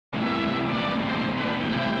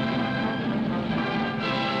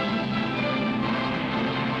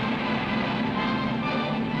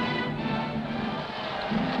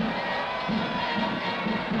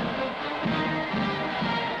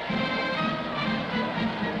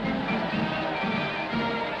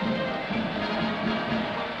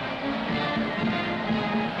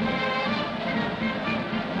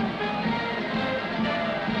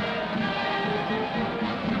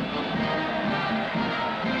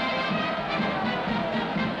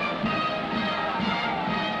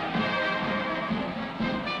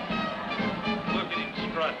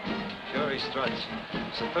struts.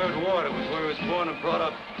 It's the 3rd Ward. It was where he was born and brought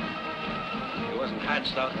up. He wasn't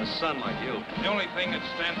hatched out in the sun like you. The only thing that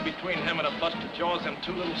stands between him and a busted jaw is them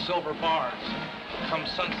 2 little silver bars. Come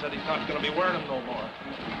sunset, he's not gonna be wearing them no more.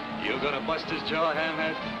 You gonna bust his jaw,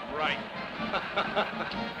 hamhead? Right.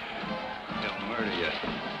 He'll murder you.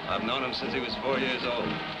 I've known him since he was 4 years old.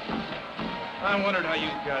 I wondered how you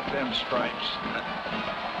got them stripes.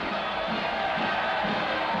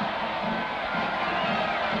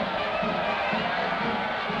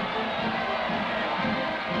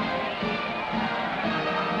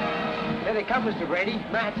 Here they come, Mr. Brady.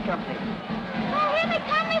 Matt's company. Oh, here they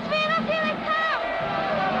come, Miss Reynolds. Here they come.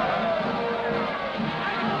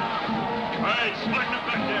 All right, smarten up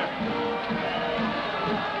back there.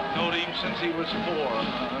 Known him since he was 4.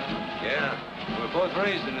 Yeah, we were both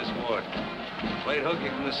raised in this ward. Played hooky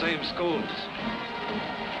from the same schools.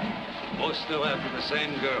 Both still after the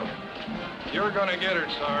same girl. You're gonna get her,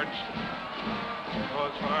 Sarge.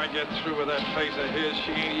 Because when I get through with that face of his,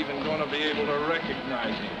 she ain't even gonna be able to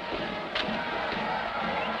recognize him.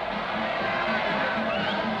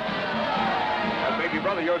 That baby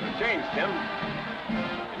brother of yours has changed, Tim.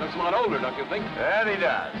 He looks a lot older, don't you think? That he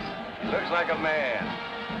does. He looks like a man.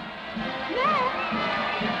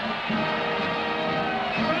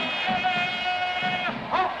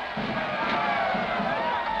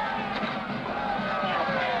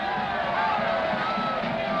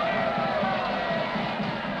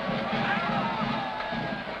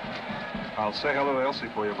 I'll say hello to Elsie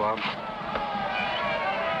for you, Bob. Looks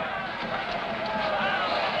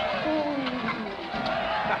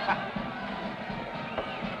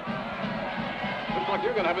like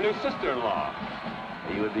you're gonna have a new sister-in-law.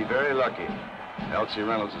 He would be very lucky. Elsie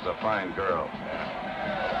Reynolds is a fine girl.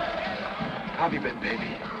 How have you been,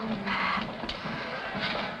 baby?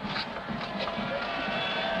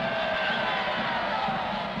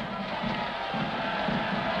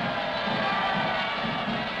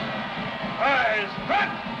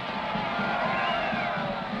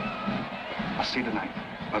 I'll see you tonight.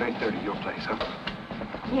 About 8:30, your place, huh?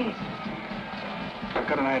 Yes. I've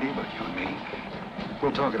got an idea about you and me.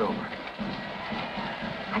 We'll talk it over.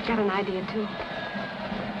 I've got an idea, too.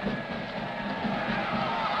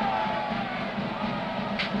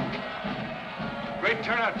 Great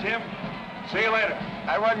turnout, Tim. See you later.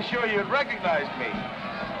 I wasn't sure you'd recognize me.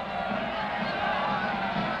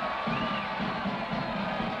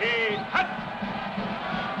 Hey, hut!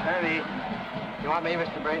 Ernie, you want me,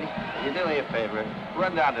 Mr. Brady? You do me a favor.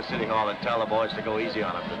 Run down to City Hall and tell the boys to go easy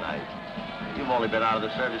on him tonight. You've only been out of the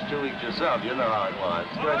service 2 weeks yourself. You know how it was.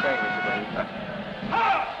 Sure thing, Mr. Brady.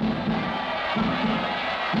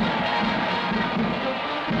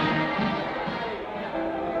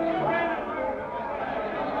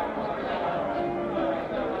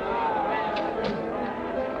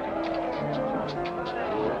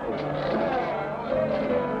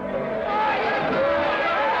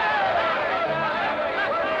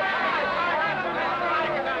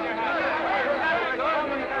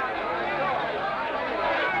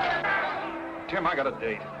 Tim, I got a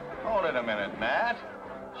date. Hold it a minute, Matt.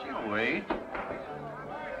 She'll wait.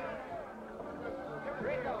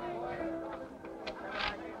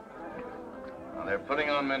 Well, they're putting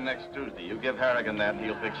on men next Tuesday. You give Harrigan that and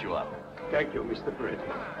he'll fix you up. Thank you, Mr. Brady.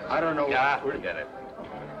 I don't know Yeah, forget it.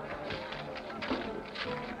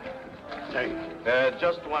 Thank you.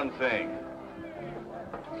 Just one thing.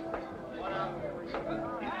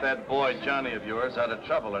 Keep that boy Johnny of yours out of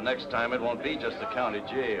trouble, or next time it won't be just the county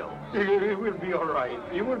jail. It will be all right.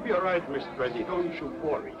 It will be all right, Mr. Brady. Don't you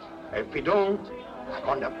worry. If we don't,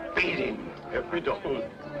 I'm gonna beat him. If we don't.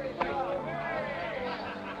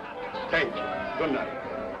 Thank you. Good night.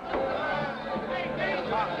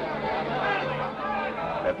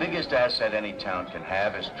 The biggest asset any town can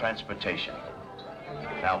have is transportation.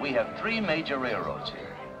 Now, we have 3 major railroads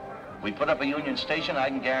here. We put up a Union Station, I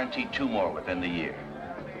can guarantee 2 more within the year.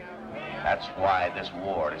 That's why this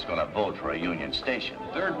ward is going to vote for a Union Station.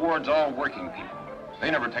 3rd Ward's all working people.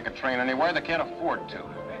 They never take a train anywhere. They can't afford to.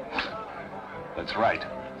 That's right.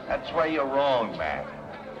 That's where you're wrong, Matt.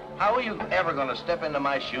 How are you ever going to step into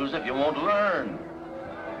my shoes if you won't learn?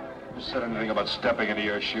 Who said anything about stepping into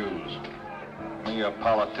your shoes? Me, a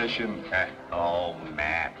politician? Oh,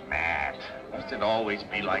 Matt. Must it always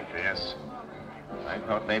be like this? I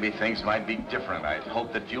thought maybe things might be different. I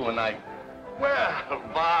hoped that you and I... Well,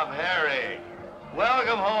 Bob Herring,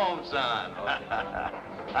 welcome home, son.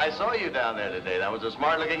 I saw you down there today. That was a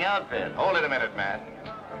smart-looking outfit. Hold it a minute, Matt.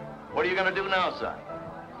 What are you going to do now, son?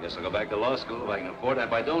 Guess I'll go back to law school if I can afford it.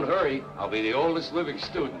 If I don't hurry, I'll be the oldest living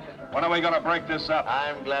student. When are we going to break this up?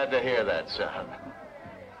 I'm glad to hear that, son.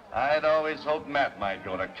 I'd always hoped Matt might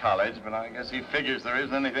go to college, but I guess he figures there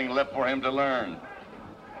isn't anything left for him to learn.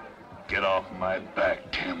 Get off my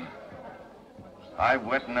back, Tim. I've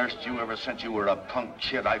wet-nursed you ever since you were a punk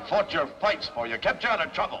kid. I fought your fights for you, kept you out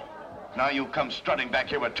of trouble. Now you come strutting back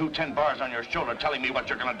here with 2 10 bars on your shoulder telling me what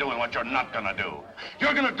you're gonna do and what you're not gonna do.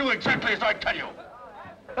 You're gonna do exactly as I tell you.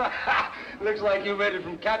 Looks like you made it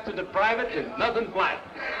from captain to private and nothing blank.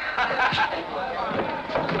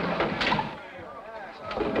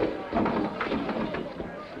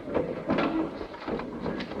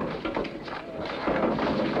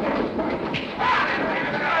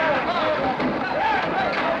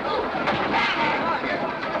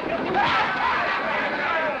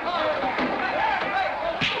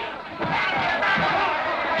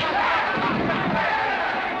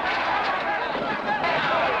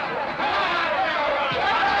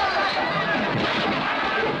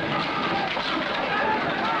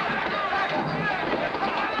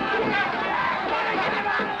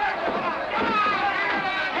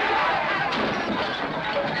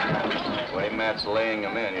 Matt's laying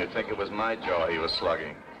him in. You'd think it was my jaw he was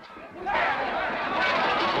slugging.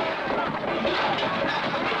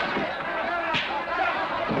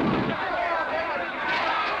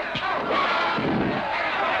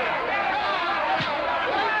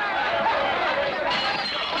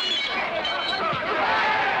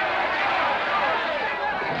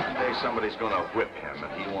 Someday somebody's gonna whip him,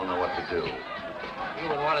 and he won't know what to do. You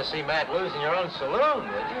wouldn't want to see Matt lose in your own saloon,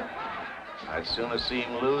 would you? I'd sooner see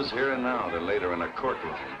him lose here and now than later in a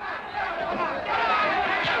courtroom.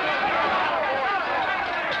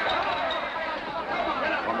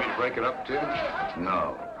 Want me to break it up, Tim?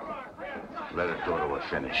 No. Let it go to a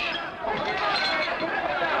finish.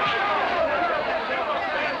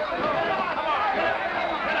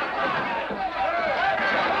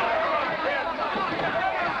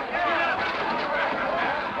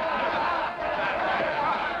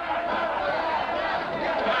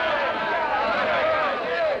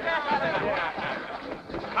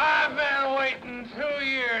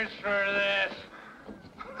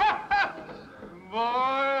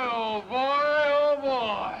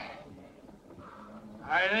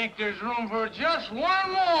 I think there's room for just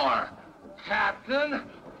one more, Captain.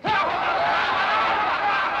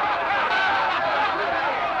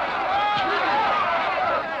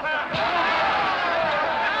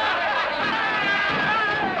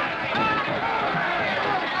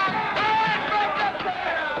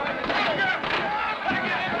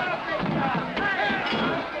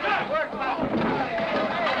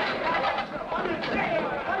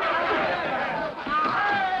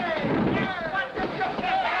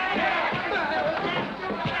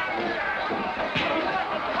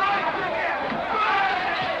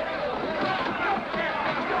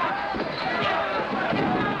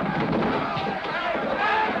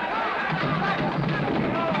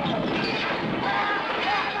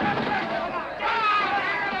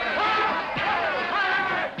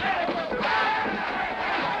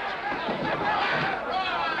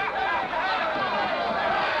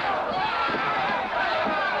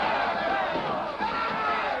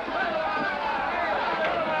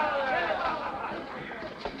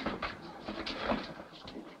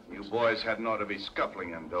 Boys hadn't ought to be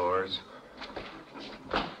scuffling indoors.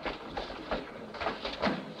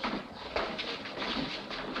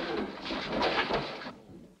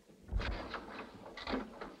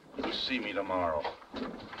 You see me tomorrow.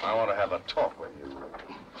 I want to have a talk with you.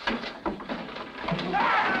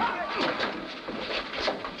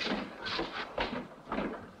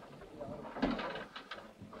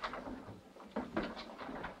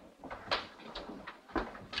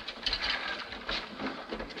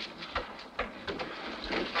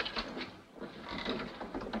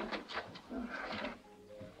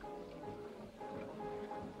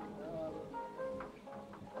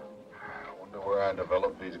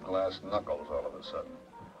 Glass knuckles all of a sudden.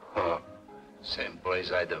 Huh. Same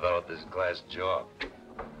place I developed this glass jaw.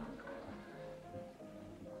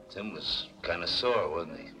 Tim was kind of sore,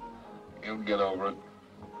 wasn't he? He'll get over it.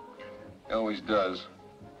 He always does.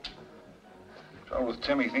 Trouble with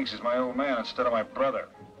Tim, he thinks he's my old man instead of my brother.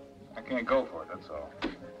 I can't go for it, that's all.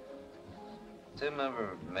 Tim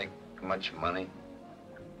ever make much money?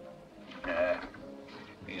 Yeah.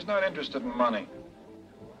 He's not interested in money.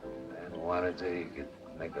 And wanted to, he could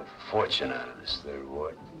make a fortune out of this third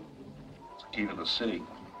ward. It's the key to the city.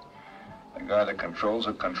 The guy that controls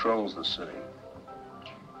it controls the city.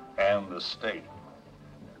 And the state.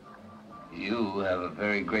 You have a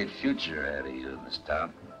very great future ahead of you in this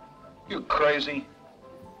town. You crazy?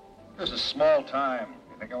 This is small time.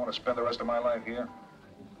 You think I want to spend the rest of my life here?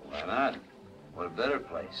 Why not? What a better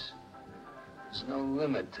place. There's no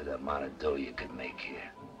limit to the amount of dough you can make here.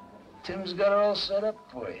 Tim's got it all set up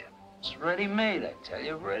for you. It's ready-made, I tell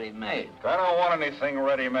you, ready-made. I don't want anything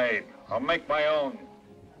ready-made. I'll make my own.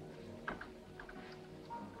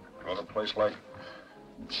 Go to a place like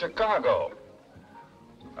Chicago.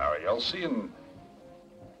 Marry Elsie and...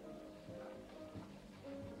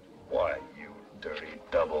 Why, you dirty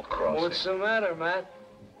double-crossing. What's the matter, Matt?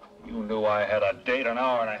 You knew I had a date an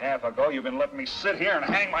hour and a half ago. You've been letting me sit here and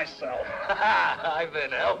hang myself. I've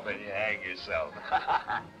been helping you hang yourself.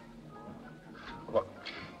 Look,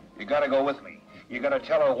 you gotta go with me. You gotta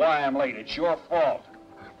tell her why I'm late. It's your fault.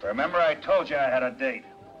 Remember I told you I had a date.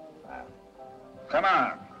 Come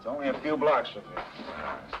on. It's only a few blocks from here.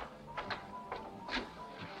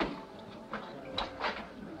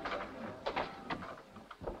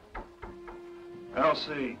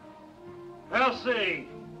 Elsie. Elsie!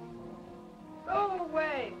 Go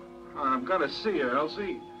away. I've got to see you,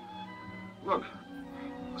 Elsie. Look,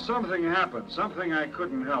 something happened. Something I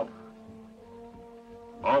couldn't help.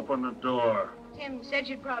 Open the door. Tim said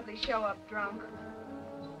you'd probably show up drunk.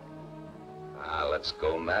 Let's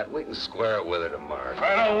go, Matt. We can square it with her tomorrow.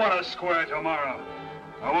 I don't want to square it tomorrow.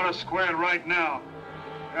 I want to square it right now.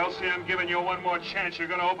 Elsie, I'm giving you one more chance. You're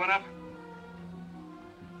going to open up?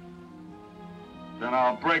 Then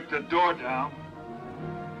I'll break the door down.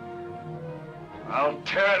 I'll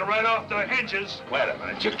tear it right off the hinges. Wait a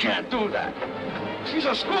minute. You can't do that. She's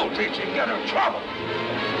a school teacher. You get her in trouble.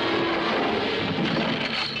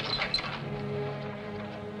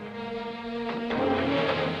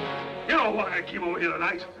 You know why I came over here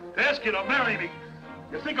tonight? To ask you to marry me.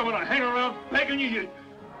 You think I'm gonna hang around begging you?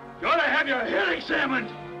 You ought to have your head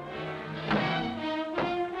examined.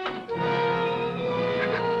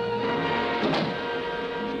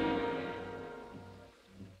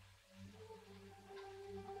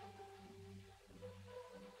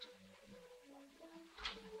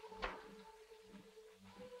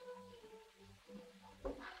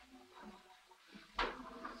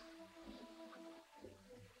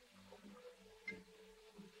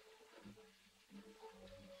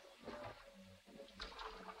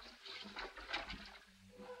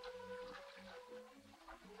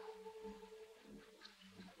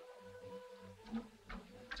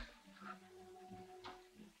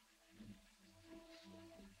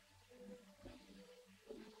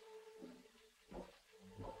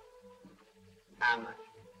 How much?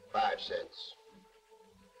 5 cents.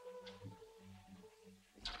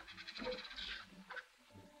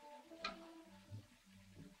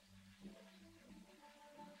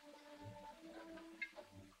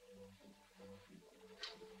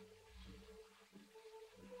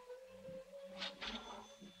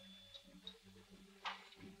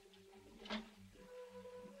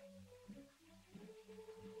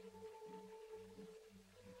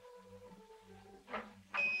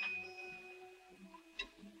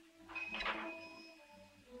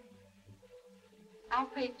 I'll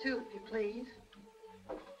pay 2, if you please.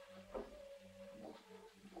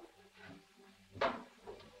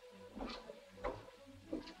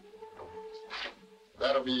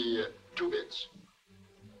 That'll be 2 bits.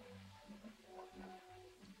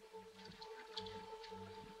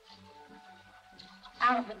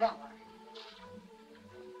 Out of $1.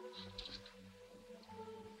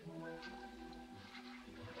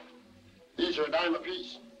 These are a dime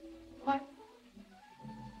apiece. What?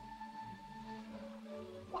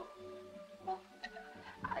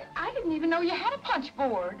 I didn't even know you had a punch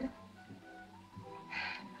board.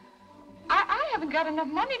 I haven't got enough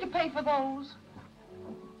money to pay for those.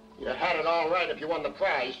 You had it all right if you won the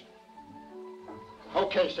prize.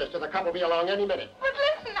 Okay, sister, the couple will be along any minute. But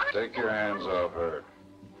listen, Take your hands off her.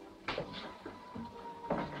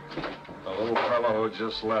 The little fellow who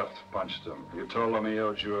just left punched him. You told him he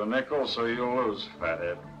owed you a nickel, so you'll lose,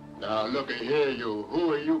 fathead. Now, looky here, you.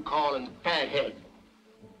 Who are you calling fathead?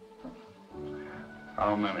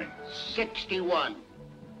 How many? 61.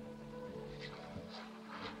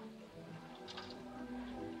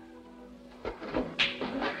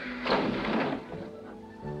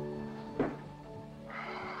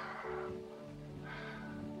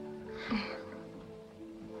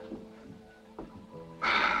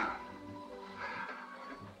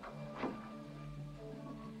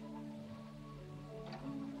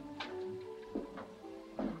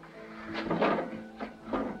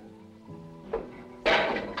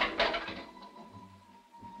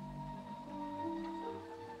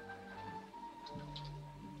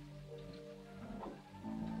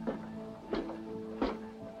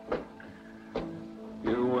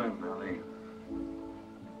 You win, honey.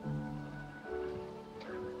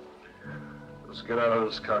 Let's get out of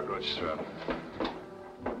this cockroach trap.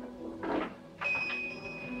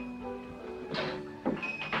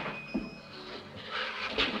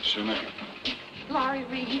 your name? Gloria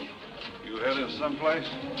Reed. You headed someplace?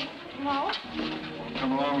 No. Want to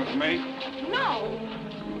come along with me? No.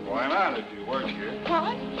 Why not, if you work here?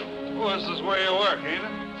 What? Well, this is where you work, ain't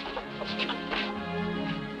it?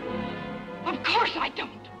 Of course I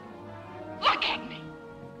don't. Look at me.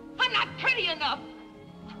 I'm not pretty enough.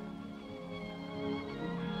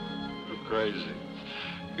 You're crazy.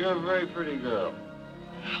 You're a very pretty girl.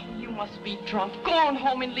 Oh, you must be drunk. Go on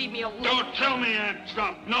home and leave me alone. Don't tell me I'm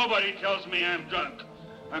drunk. Nobody tells me I'm drunk.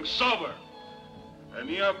 I'm sober. And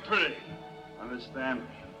you're pretty. Understand?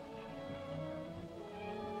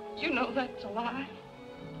 You know that's a lie.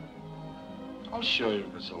 I'll show you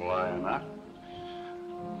if it's a lie or not.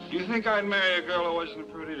 You think I'd marry a girl who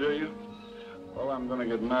wasn't pretty, do you? Well, I'm gonna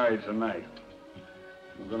get married tonight.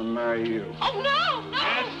 I'm gonna marry you. Oh, no, no,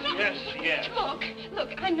 Yes, no. yes, yes.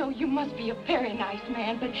 Look, I know you must be a very nice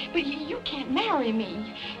man, but you can't marry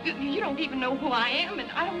me. You don't even know who I am, and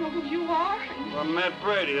I don't know who you are. Well, Matt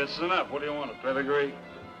Brady, that's enough. What do you want, a pedigree?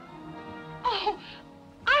 Oh,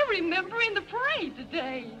 I remember in the parade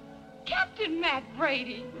today. Captain Matt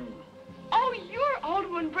Brady. Oh, you're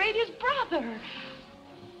Alderman Brady's brother.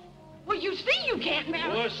 Well, you see you can't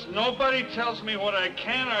marry... Listen, nobody tells me what I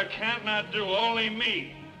can or can't not do, only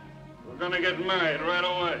me. We're gonna get married right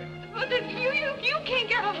away. But you can't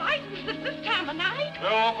get a license at this time of night.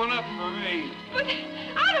 They'll open up for me. But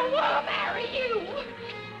I don't want to marry you.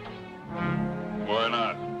 Why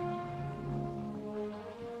not?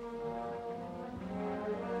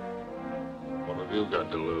 What have you got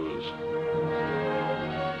to lose?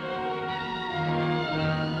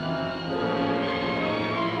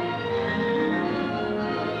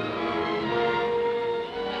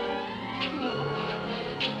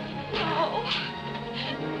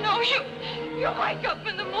 No, you'll wake up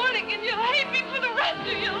in the morning and you'll hate me for the rest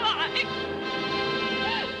of your life.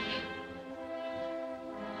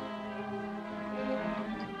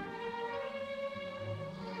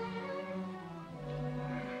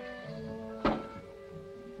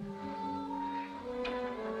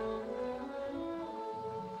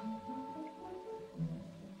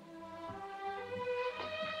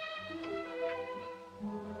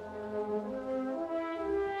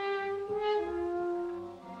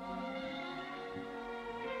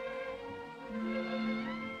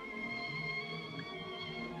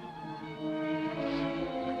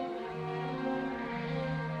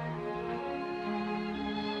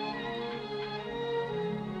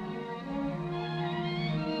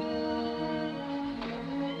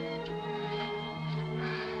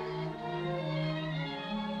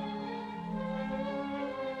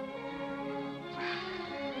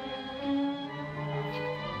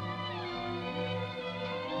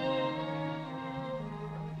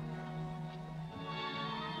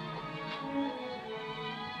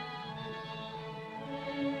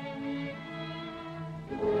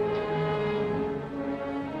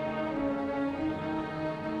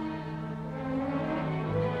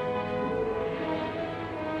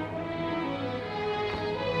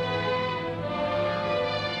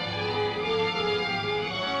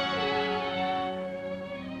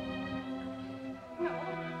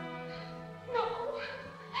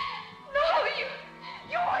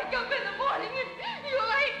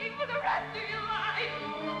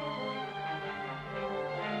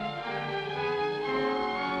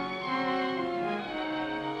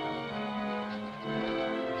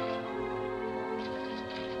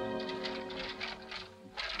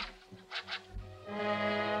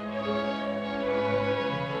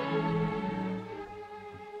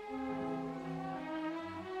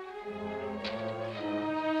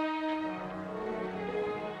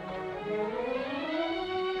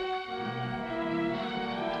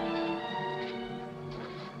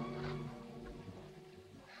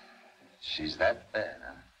 She's that bad,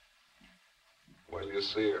 huh? Well, you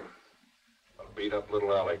see her. A beat-up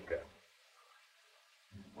little alley cat.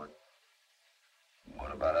 What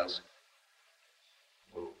about Elsie?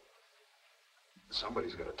 Well,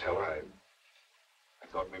 somebody's gonna tell her. I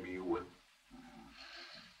thought maybe you would.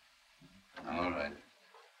 All right.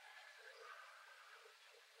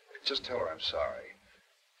 Just tell her I'm sorry.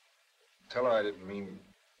 Tell her I didn't mean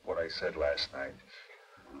what I said last night.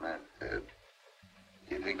 Matt,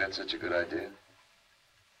 you think that's such a good idea?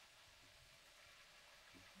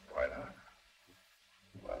 Why not?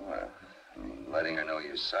 Well, letting her know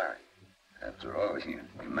you're sorry. After all, you're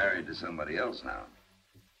married to somebody else now.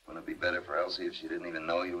 Wouldn't it be better for Elsie if she didn't even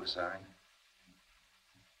know you were sorry?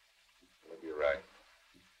 Maybe you're right.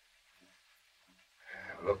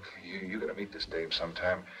 Look, you're gonna meet this dame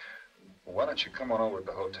sometime. Why don't you come on over to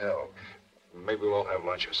the hotel? Maybe we'll all have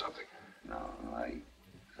lunch or something. No,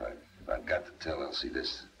 if I've got to tell Elsie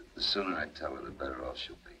this The sooner I tell her, the better off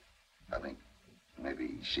she'll be. I think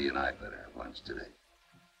maybe she and I better have lunch today.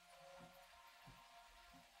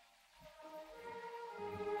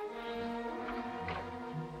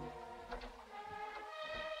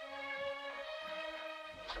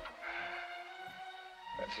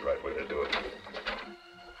 That's the right way to do it.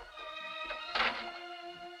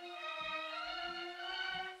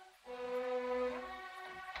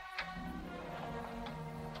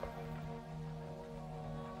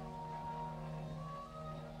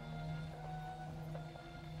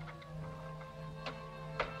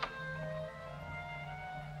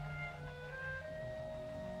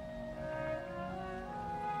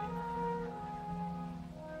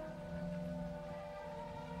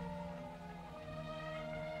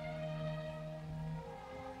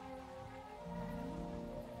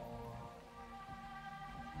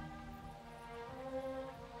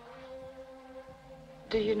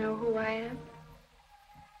 Do you know who I am?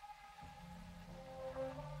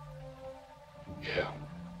 Yeah.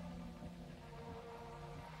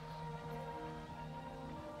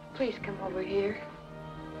 Please come over here.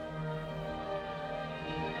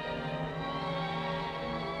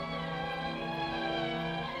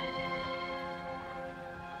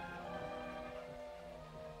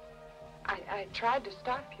 I tried to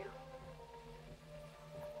stop you.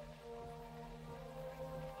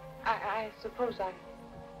 I suppose I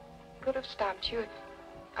could have stopped you if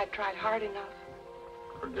I tried hard enough.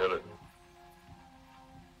 Forget it.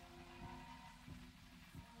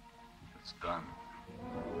 It's done.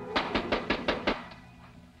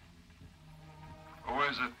 Who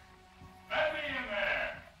is it? Let me in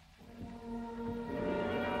there.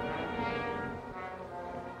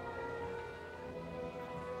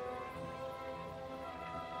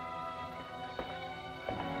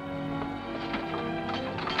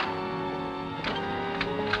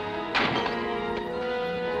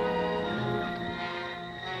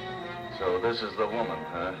 So this is the woman,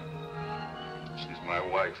 huh? She's my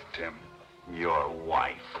wife, Tim. Your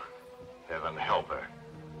wife. Heaven help her.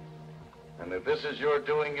 And if this is your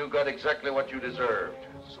doing, you got exactly what you deserved.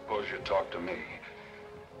 Suppose you talk to me.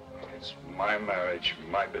 It's my marriage,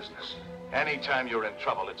 my business. Anytime you're in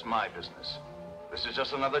trouble, it's my business. This is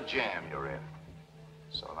just another jam you're in.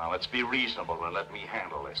 So now let's be reasonable and let me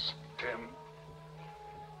handle this. Tim,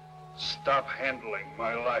 stop handling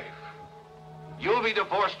my life. You'll be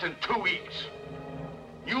divorced in 2 weeks.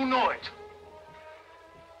 You know it.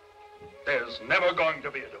 There's never going to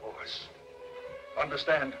be a divorce.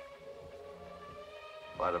 Understand?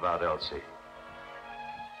 What about Elsie?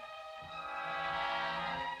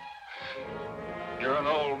 You're an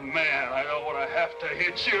old man. I don't want to have to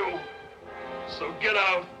hit you. So get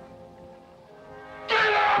out.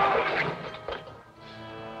 Get out!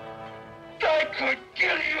 I could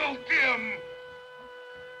kill you, Tim.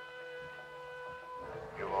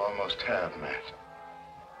 You almost have, Matt.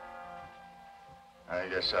 I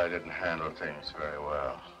guess I didn't handle things very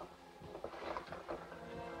well.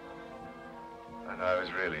 And I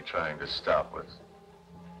was really trying to stop with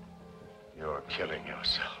your killing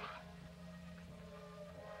yourself.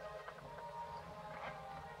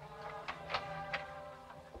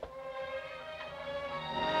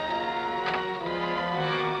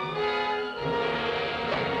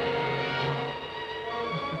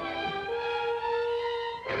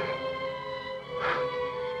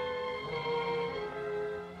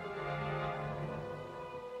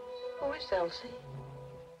 Who is Elsie?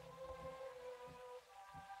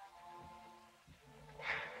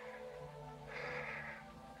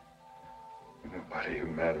 Nobody who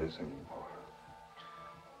matters anymore.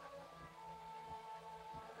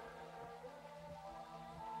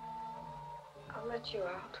 I'll let you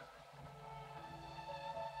out.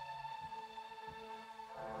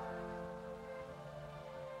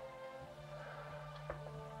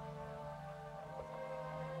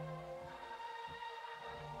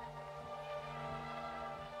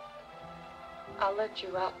 I'll let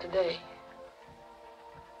you out today.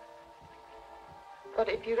 But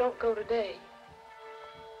if you don't go today,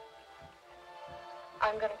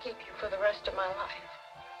 I'm gonna keep you for the rest of my life.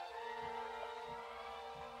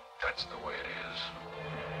 That's the way it is.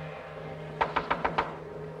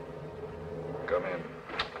 Come in.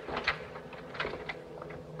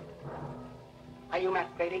 Are you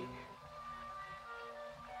Matt Brady?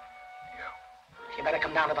 Yeah. You better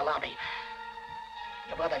come down to the lobby.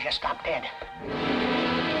 Your brother just stopped dead.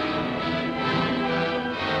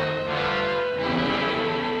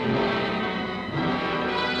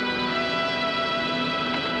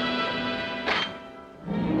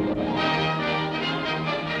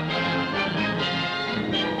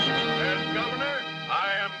 As governor,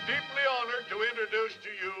 I am deeply honored to introduce to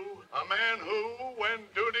you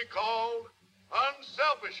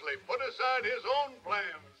selfishly put aside his own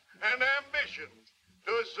plans and ambitions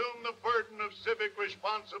to assume the burden of civic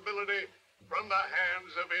responsibility from the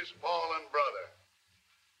hands of his fallen brother.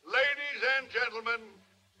 Ladies and gentlemen,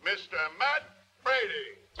 Mr. Matt Brady.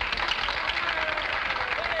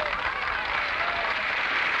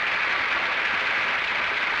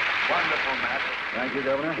 Wonderful, Matt. Thank you,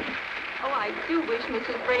 Governor. Oh, I do wish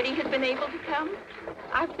Mrs. Brady had been able to come.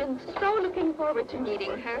 I've been so looking forward to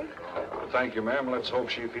meeting her. Thank you, ma'am. Let's hope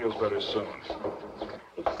she feels better soon.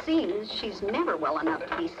 It seems she's never well enough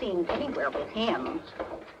to be seen anywhere with him.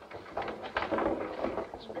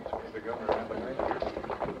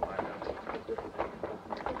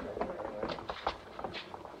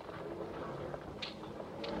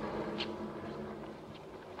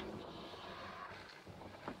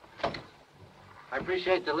 I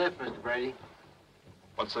appreciate the lift, Mr. Brady.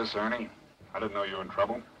 What's this, Ernie? I didn't know you were in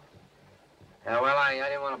trouble. Yeah, well, I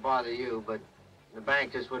didn't want to bother you, but the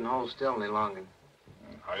bank just wouldn't hold still any longer.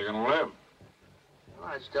 How are you going to live? Well,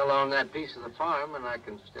 I still own that piece of the farm, and I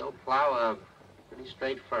can still plow a pretty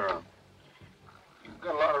straight furrow. You've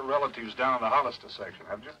got a lot of relatives down in the Hollister section,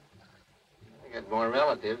 haven't you? I got more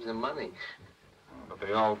relatives than money. But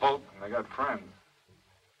they all vote, and they got friends.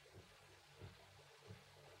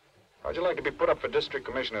 How'd you like to be put up for district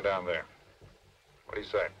commissioner down there? What do you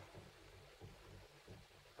say?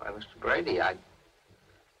 Why, Mr. Brady, well,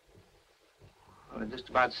 it just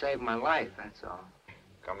about saved my life, that's all.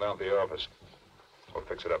 Come down to the office. We'll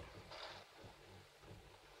fix it up.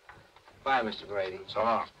 Bye, Mr. Brady. So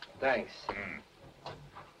long. Thanks.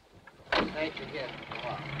 Thank you again. So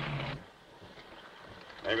long.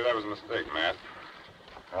 Maybe that was a mistake, Matt.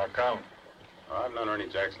 How come? Well, I've known Ernie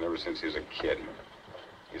Jackson ever since he was a kid.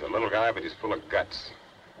 He's a little guy, but he's full of guts.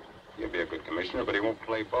 He'll be a good commissioner, but he won't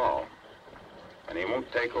play ball. And he won't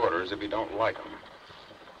take orders if you don't like them.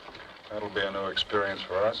 That'll be a new experience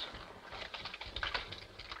for us.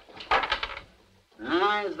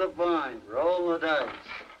 Nine's the point. Roll the dice.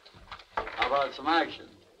 How about some action?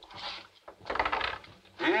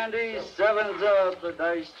 Andy, seven's up. The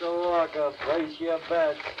dice still lock up. Place your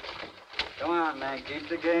bet. Come on, man. Keep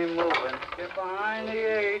the game moving. Get behind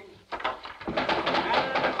the 8.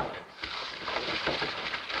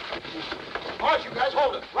 Boys, you guys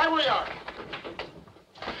hold it. Right where you are.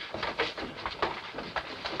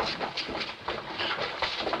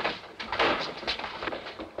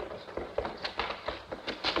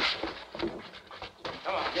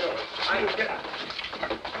 Come on, get over. Get out.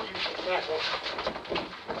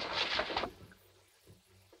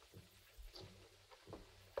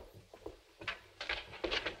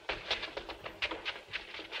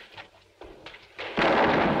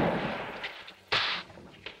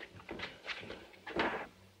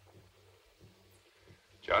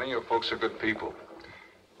 Johnny, your folks are good people.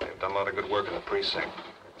 They've done a lot of good work in the precinct.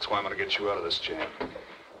 That's why I'm going to get you out of this jam. And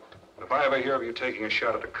if I ever hear of you taking a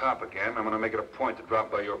shot at a cop again, I'm going to make it a point to drop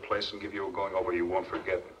by your place and give you a going over you won't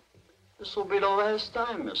forget. This will be the last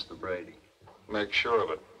time, Mr. Brady. Make sure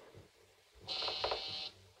of it.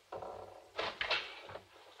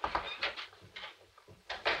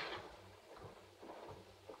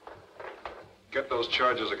 Get those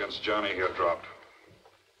charges against Johnny here dropped.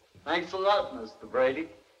 Thanks a lot, Mr. Brady.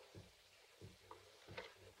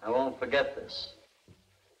 I won't forget this.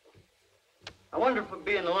 I wonder if it'd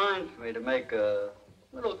be in line for me to make a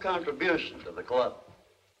little contribution to the club.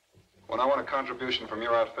 When I want a contribution from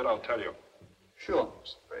your outfit, I'll tell you. Sure,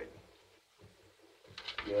 Mr. Brady.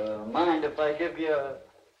 You mind if I give you a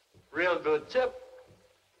real good tip?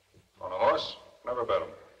 On a horse? Never bet him.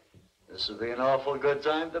 This would be an awful good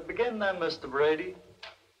time to begin then, Mr. Brady.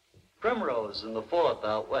 Primrose in the 4th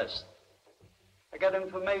out west. I got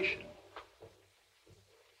information.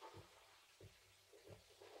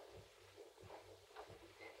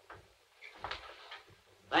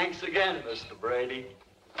 Thanks again, Mr. Brady.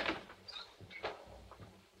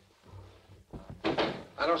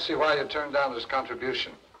 I don't see why you turned down this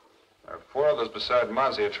contribution. There are 4 others beside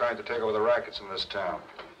Mozzie trying to take over the rackets in this town.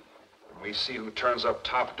 When we see who turns up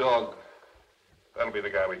top dog, that'll be the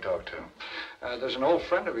guy we talk to. There's an old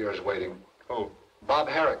friend of yours waiting. Who? Bob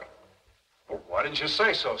Herrick. Well, why didn't you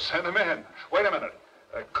say so? Send him in. Wait a minute.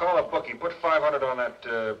 Call a bookie. Put 500 on that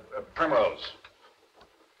Primrose.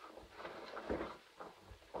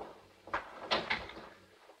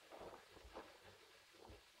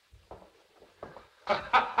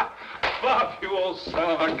 Bob, you old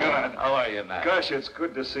son of a gun. How are you, Matt? Gosh, it's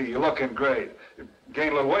good to see you. Looking great. You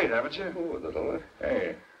gained a little weight, haven't you? Oh, a little.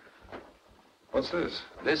 Hey. What's this?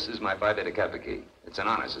 This is my Phi Beta Kappa key. It's an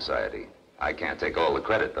honor society. I can't take all the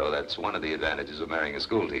credit, though. That's one of the advantages of marrying a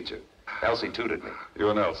school teacher. Elsie tutored me.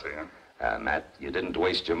 You and Elsie, huh? Matt, you didn't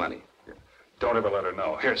waste your money. Don't ever let her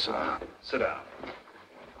know. Here, son. Sit down.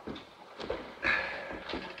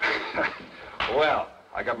 Well,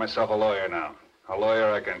 I got myself a lawyer now. A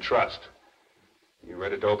lawyer I can trust. You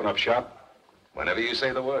ready to open up shop? Whenever you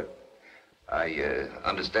say the word. I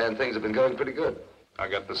understand things have been going pretty good. I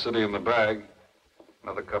got the city in the bag.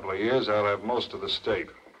 Another couple of years, I'll have most of the state.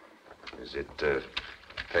 Is it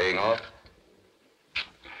paying off?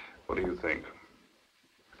 What do you think?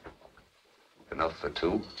 Enough for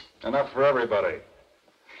two? Enough for everybody.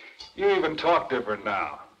 You even talk different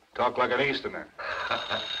now. Talk like an Easterner.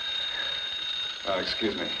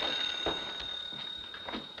 Excuse me.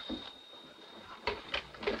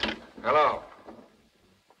 Hello.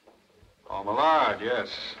 Oh, Millard, yes.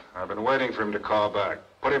 I've been waiting for him to call back.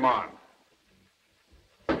 Put him on.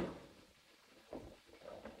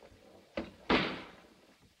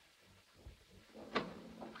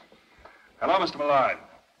 Hello, Mr. Millard.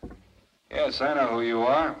 Yes, I know who you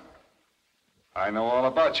are. I know all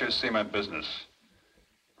about your cement business.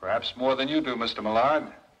 Perhaps more than you do, Mr. Millard.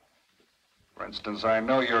 For instance, I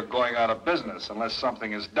know you're going out of business unless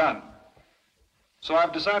something is done. So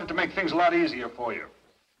I've decided to make things a lot easier for you.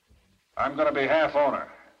 I'm going to be half owner.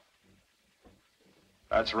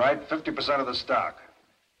 That's right, 50% of the stock.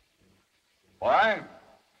 Why?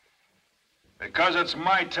 Because it's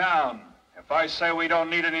my town. If I say we don't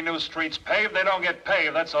need any new streets paved, they don't get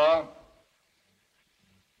paved, that's all.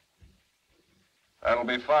 That'll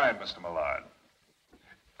be fine, Mr. Millard.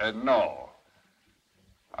 And no,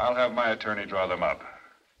 I'll have my attorney draw them up.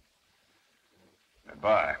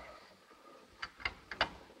 Goodbye.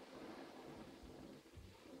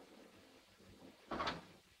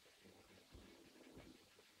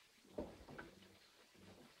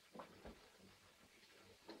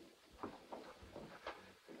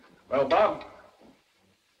 Well, Bob,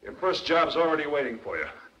 your first job's already waiting for you.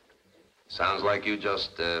 Sounds like you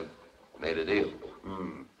just made a deal.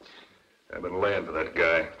 I've been laying for that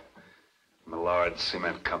guy. Millard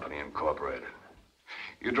Cement Company, Incorporated.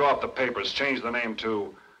 You draw up the papers, change the name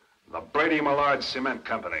to the Brady Millard Cement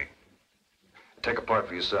Company. Take a part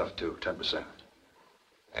for yourself, too, 10%.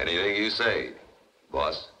 Anything you say,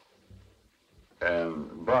 boss.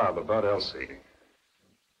 And, Bob, about Elsie.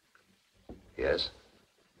 Yes?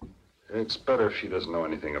 It's better if she doesn't know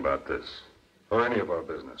anything about this, or any of our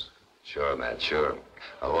business. Sure, Matt, sure.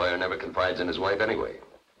 A lawyer never confides in his wife anyway.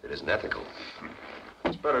 It isn't ethical.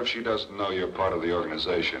 It's better if she doesn't know you're part of the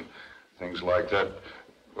organization. Things like that,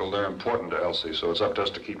 well, they're important to Elsie, so it's up to us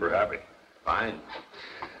to keep her happy. Fine.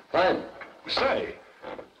 Fine. Say,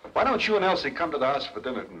 why don't you and Elsie come to the house for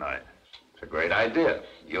dinner tonight? It's a great idea.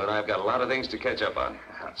 You and I have got a lot of things to catch up on.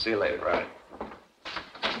 See you later. Right.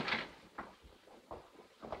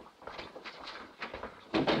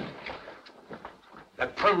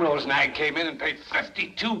 That Primrose nag came in and paid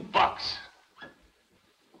 $52.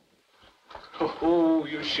 Oh,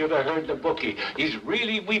 you should have heard the bookie. He's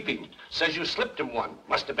really weeping. Says you slipped him one.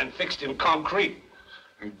 Must have been fixed in concrete.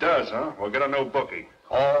 He does, huh? We'll get a new bookie.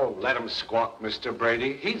 Oh, let him squawk, Mr.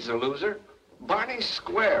 Brady. He's a loser. Barney's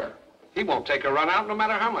square. He won't take a run out no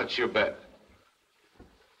matter how much you bet.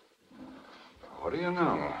 What do you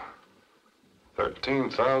know?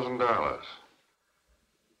 $13,000.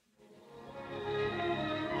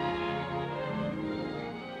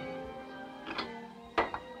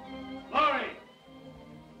 Laurie!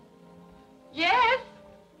 Yes?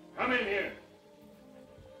 Come in here.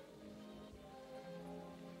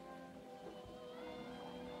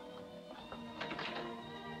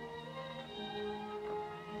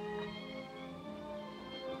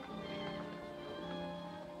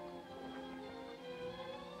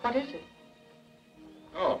 What is it?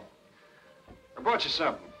 Oh, I brought you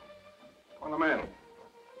something. On the mantel.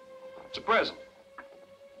 It's a present.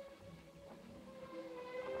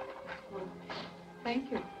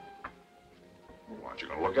 Thank you. Well, aren't you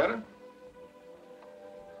going to look at it?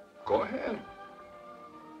 Go ahead.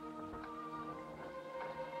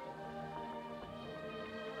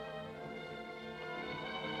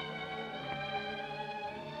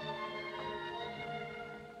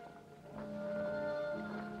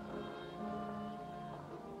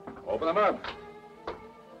 Open them up.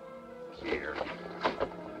 Here.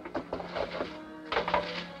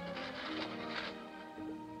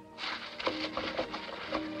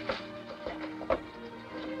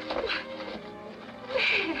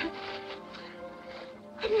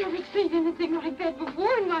 I've never seen anything like that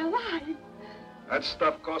before in my life. That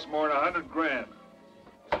stuff costs more than $100,000.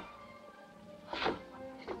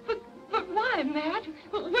 But why, Matt?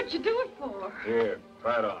 What'd you do it for? Here,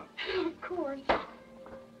 try it on. Of course.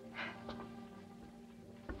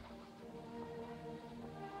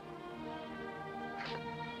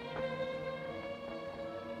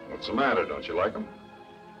 What's the matter? Don't you like them?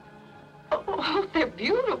 Oh, they're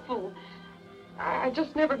beautiful. I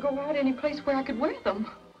just never go out any place where I could wear them.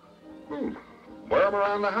 Wear them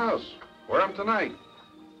around the house. Wear them tonight.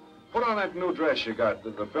 Put on that new dress you got,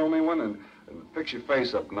 the filmy one, and fix your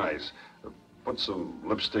face up nice. Put some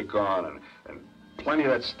lipstick on and plenty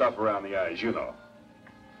of that stuff around the eyes, you know.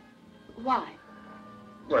 Why?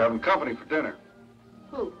 We're having company for dinner.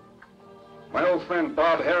 Who? My old friend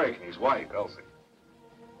Bob Herrick and his wife, Elsie.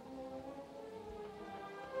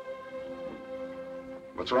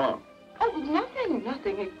 What's wrong? Oh,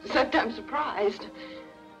 nothing, except I'm surprised.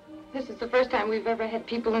 This is the first time we've ever had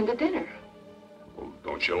people in to dinner. Well,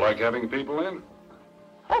 don't you like having people in?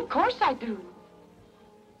 Oh, of course I do.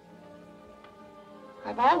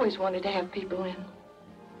 I've always wanted to have people in.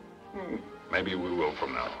 Maybe we will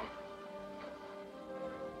from now on.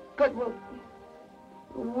 But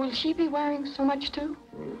will she be wearing so much too?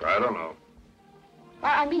 I don't know.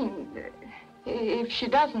 I mean, if she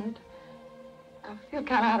doesn't, I feel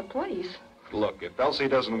kind of out of place. Look, if Elsie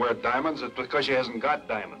doesn't wear diamonds, it's because she hasn't got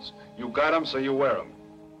diamonds. You got them, so you wear them.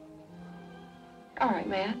 All right,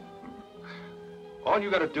 Matt. All you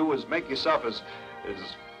got to do is make yourself as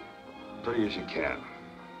pretty as you can.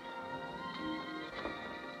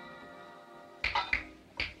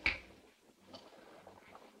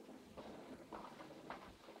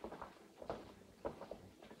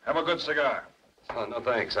 Have a good cigar. Oh, no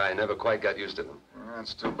thanks. I never quite got used to them.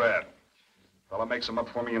 That's too bad. Fella makes them up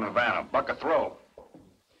for me in Havana. Buck a throw.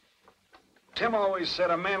 Tim always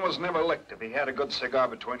said a man was never licked if he had a good cigar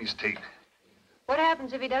between his teeth. What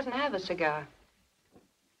happens if he doesn't have a cigar?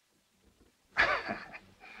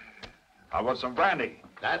 How about some brandy?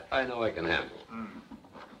 That I know I can handle.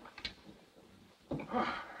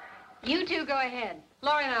 You two go ahead.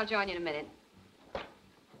 Gloria and I'll join you in a minute.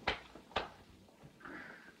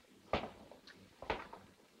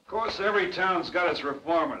 Of course, every town's got its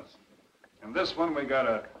reformers. In this one, we got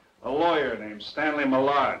a lawyer named Stanley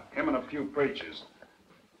Millard, him and a few preachers.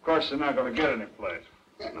 Of course, they're not going to get any place.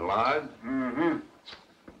 Millard? Mm-hmm.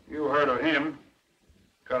 You heard of him.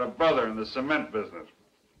 Got a brother in the cement business.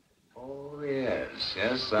 Oh, yes,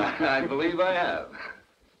 I believe I have.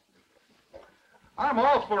 I'm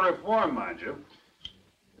all for reform, mind you,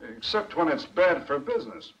 except when it's bad for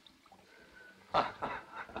business.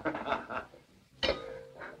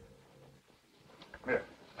 Here.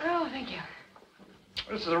 Oh, thank you.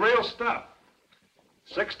 This is the real stuff.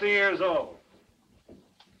 60 years old.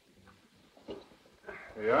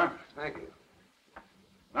 Here you are. Thank you.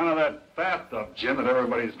 None of that bathtub gin that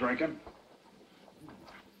everybody's drinking.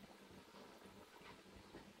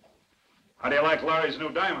 How do you like Larry's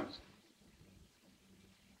new diamonds?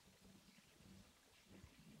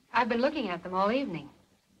 I've been looking at them all evening.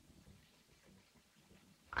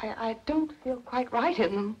 I don't feel quite right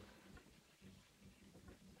in them.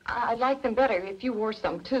 I'd like them better if you wore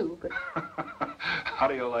some, too, but... How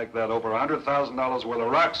do you like that? Over $100,000 worth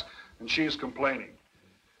of rocks, and she's complaining.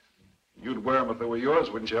 You'd wear them if they were yours,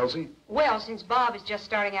 wouldn't you, Elsie? Well, since Bob is just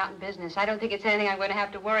starting out in business, I don't think it's anything I'm going to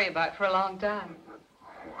have to worry about for a long time.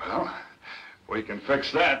 Well, we can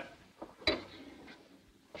fix that.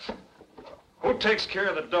 Who takes care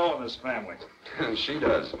of the dough in this family? She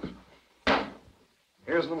does.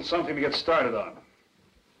 Here's a little something to get started on.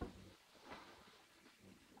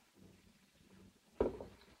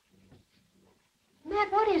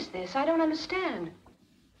 Matt, what is this? I don't understand.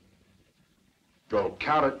 Go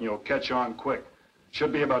count it and you'll catch on quick.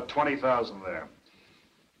 Should be about 20,000 there.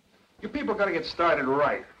 You people got to get started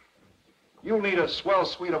right. You'll need a swell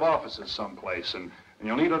suite of offices someplace, and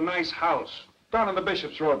you'll need a nice house down in the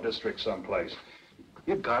Bishop's Road district someplace.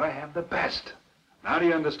 You got to have the best. Now do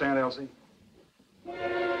you understand, Elsie?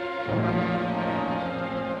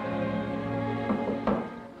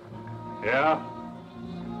 Yeah?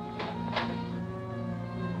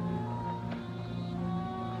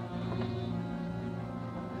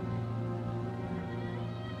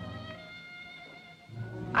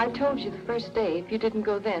 I told you the first day, if you didn't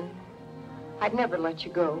go then, I'd never let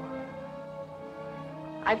you go.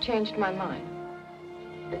 I've changed my mind.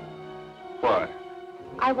 Why?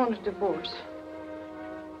 I want a divorce.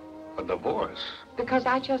 A divorce? Because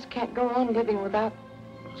I just can't go on living without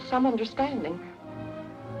some understanding.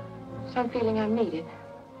 Some feeling I'm needed.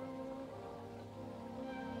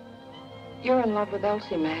 You're in love with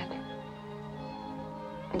Elsie, Matt.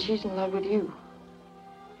 And she's in love with you.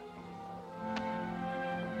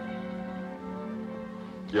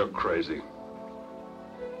 You're crazy.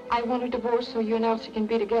 I want a divorce so you and Elsie can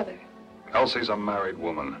be together. Elsie's a married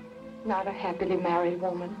woman. Not a happily married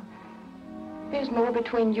woman. There's more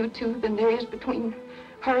between you two than there is between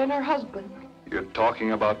her and her husband. You're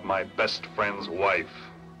talking about my best friend's wife.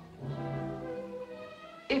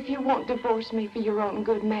 If you won't divorce me for your own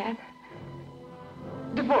good, Matt,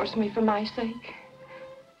 divorce me for my sake.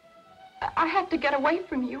 I have to get away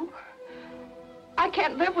from you. I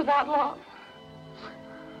can't live without love.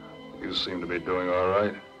 You seem to be doing all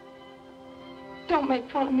right. Don't make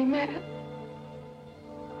fun of me, Matt.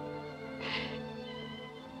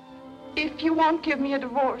 If you won't give me a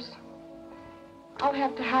divorce, I'll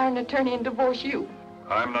have to hire an attorney and divorce you.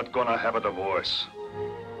 I'm not gonna have a divorce.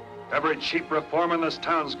 Every cheap reform in this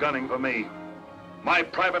town's gunning for me. My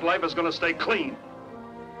private life is gonna stay clean.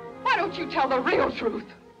 Why don't you tell the real truth?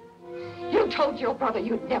 You told your brother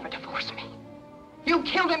you'd never divorce me. You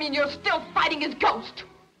killed him and you're still fighting his ghost.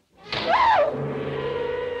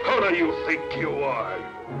 Who do you think you are?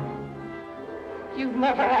 You've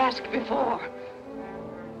never asked before.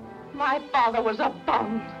 My father was a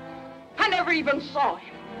bum. I never even saw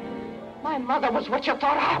him. My mother was what you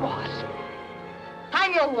thought I was.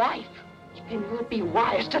 I'm your wife, and you'd be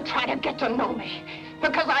wise to try to get to know me,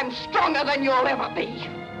 because I'm stronger than you'll ever be.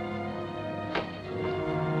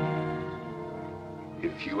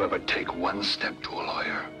 If you ever take one step to a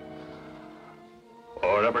lawyer,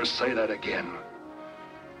 or ever say that again,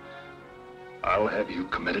 I'll have you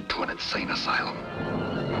committed to an insane asylum.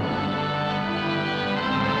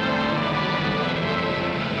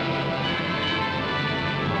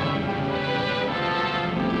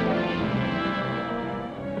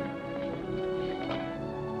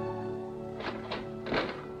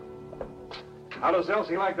 How does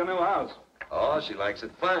Elsie like the new house? Oh, she likes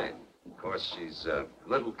it fine. Of course, she's a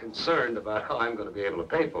little concerned about how I'm going to be able to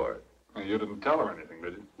pay for it. Well, you didn't tell her anything,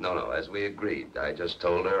 did you? No, as we agreed. I just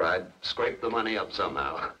told her I'd scrape the money up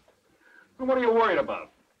somehow. Well, what are you worried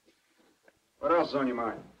about? What else is on your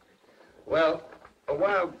mind? Well, a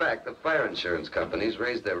while back, the fire insurance companies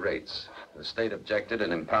raised their rates. The state objected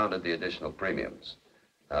and impounded the additional premiums.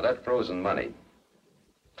 Now, that frozen money,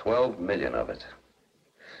 12 million of it.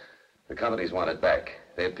 The companies want it back.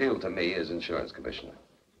 They appealed to me as insurance commissioner.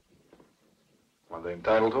 Are they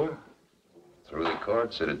entitled to it? Through the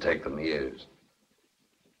courts, it'd take them years.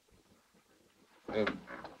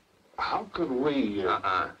 How could we...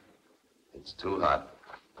 It's too hot.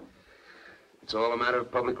 It's all a matter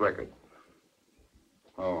of public record.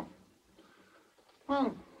 Oh.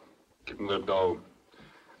 Well, give them their dough.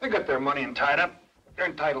 They got their money tied up. They're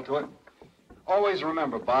entitled to it. Always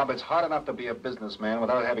remember, Bob, it's hard enough to be a businessman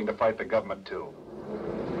without having to fight the government, too.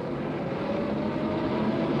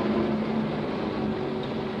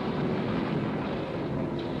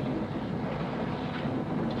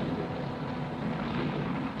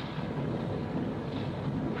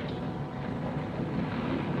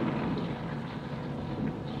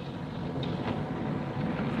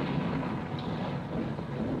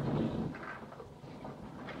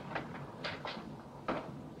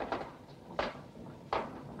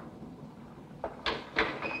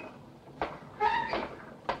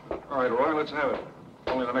 All right, Roy, let's have it.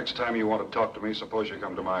 Only the next time you want to talk to me, suppose you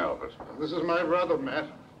come to my office. This is my brother, Matt.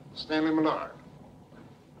 Stanley Millard.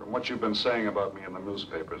 From what you've been saying about me in the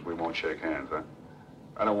newspapers, we won't shake hands, huh?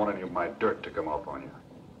 I don't want any of my dirt to come off on you.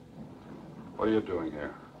 What are you doing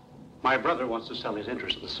here? My brother wants to sell his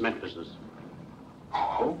interest in the cement business.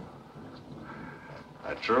 Oh?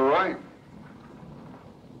 That's true, Roy?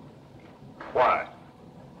 Why?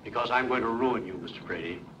 Because I'm going to ruin you, Mr.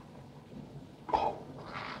 Brady. Oh.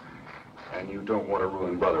 And you don't want to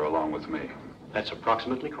ruin Brother along with me? That's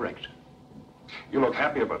approximately correct. You look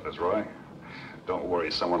happy about this, Roy. Don't worry,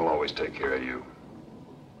 someone will always take care of you.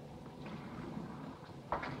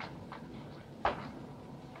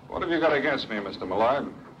 What have you got against me, Mr. Millard?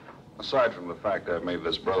 Aside from the fact I've made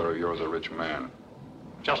this brother of yours a rich man.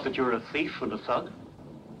 Just that you're a thief and a thug?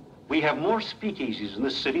 We have more speakeasies in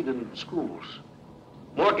this city than schools,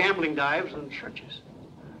 more gambling dives than churches,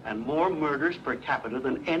 and more murders per capita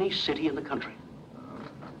than any city in the country.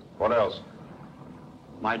 What else?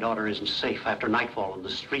 My daughter isn't safe after nightfall in the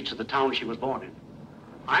streets of the town she was born in.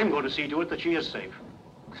 I'm going to see to it that she is safe.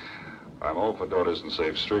 I'm all for daughters in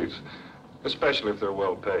safe streets, especially if they're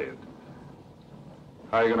well paid.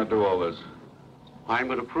 How are you going to do all this? I'm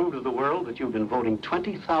going to prove to the world that you've been voting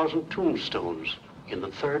 20,000 tombstones in the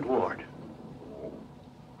 3rd Ward.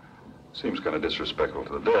 Seems kind of disrespectful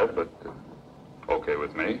to the dead, but okay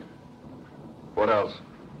with me. What else?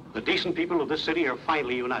 The decent people of this city are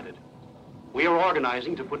finally united. We are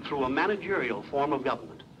organizing to put through a managerial form of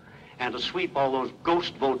government and to sweep all those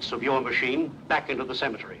ghost votes of your machine back into the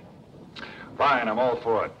cemetery. Fine, I'm all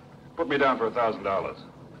for it. Put me down for $1,000.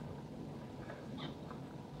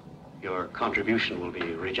 Your contribution will be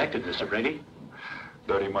rejected, Mr. Brady.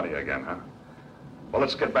 Dirty money again, huh? Well,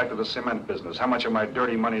 let's get back to the cement business. How much of my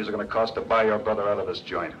dirty money is it going to cost to buy your brother out of this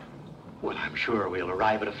joint? Well, I'm sure we'll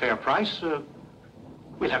arrive at a fair price.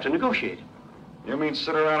 We'll have to negotiate. You mean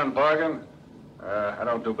sit around and bargain? I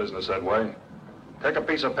don't do business that way. Take a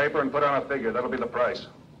piece of paper and put on a figure. That'll be the price.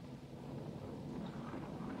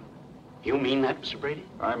 You mean that, Mr. Brady?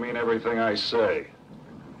 I mean everything I say.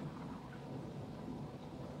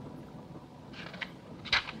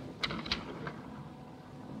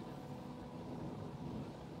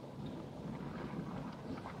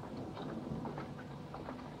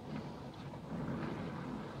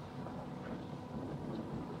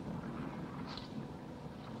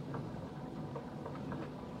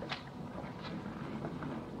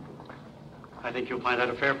 I think you'll find that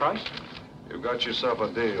a fair price. You've got yourself a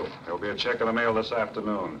deal. There'll be a check in the mail this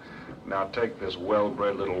afternoon. Now take this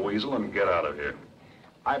well-bred little weasel and get out of here.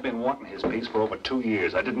 I've been wanting his piece for over 2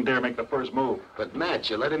 years. I didn't dare make the first move. But, Matt,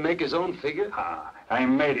 you let him make his own figure? I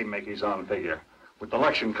made him make his own figure. With the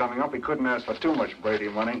election coming up, he couldn't ask for too much Brady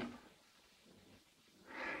money.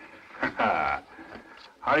 How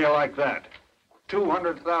do you like that?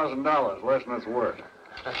 $200,000, less than it's worth.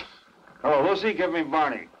 Hello, Lucy, give me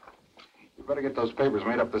Barney. You better get those papers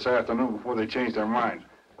made up this afternoon before they change their minds.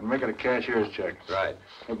 And make it a cashier's check. Right.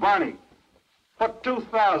 Hey, Barney, put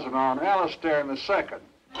 2,000 on Alistair in the second.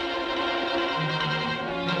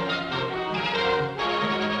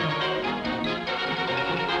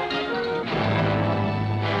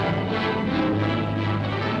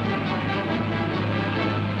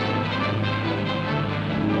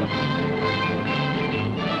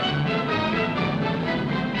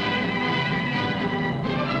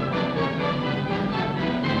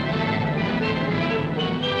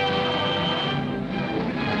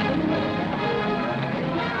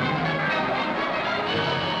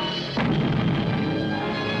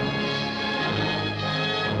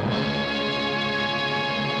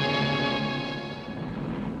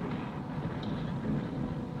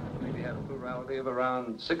 Of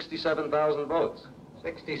around 67,000 votes.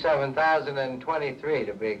 67,023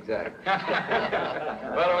 to be exact.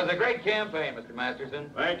 Well, it was a great campaign, Mr. Masterson.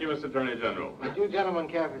 Thank you, Mr. Attorney General. Would you gentlemen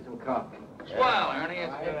care for some coffee? Swell, Ernie.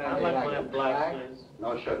 I'd like my black, please.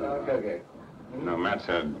 No, sure. Okay. No, Matt's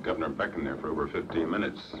had Governor Becken there for over 15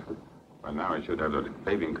 minutes. By now, he should have the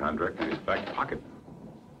paving contract in his back pocket.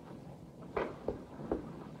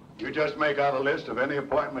 You just make out a list of any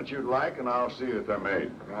appointments you'd like, and I'll see that they're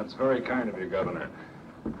made. That's very kind of you, Governor.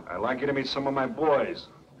 I'd like you to meet some of my boys.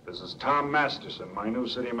 This is Tom Masterson, my new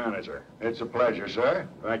city manager. It's a pleasure, sir.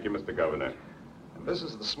 Thank you, Mr. Governor. And this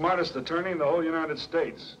is the smartest attorney in the whole United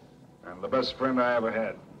States. And the best friend I ever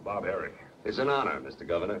had, Bob Herring. It's an honor, Mr.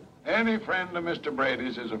 Governor. Any friend of Mr.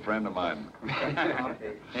 Brady's is a friend of mine.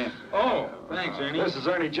 Oh, thanks, Ernie. This is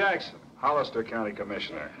Ernie Jackson, Hollister County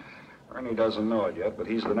Commissioner. Ernie doesn't know it yet, but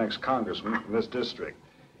he's the next congressman from this district.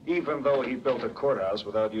 Even though he built a courthouse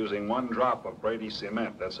without using one drop of Brady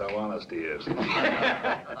cement. That's how honest he is.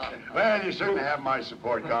 Well, you certainly have my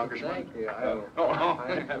support, Congressman. Thank you.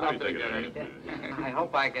 Let me take it, Ernie. I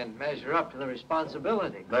hope I can measure up to the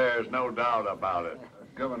responsibility. There's no doubt about it.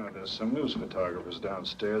 Governor, there's some news photographers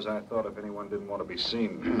downstairs. I thought if anyone didn't want to be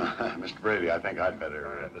seen. Mr. Brady, I think I'd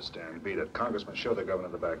better. I understand. Beat it. Congressman, show the governor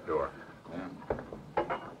the back door. Yeah.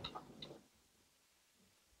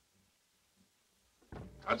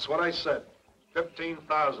 That's what I said.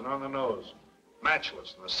 15,000 on the nose.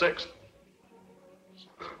 Matchless in the sixth.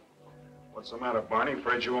 What's the matter, Barney?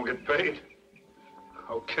 Afraid you won't get paid?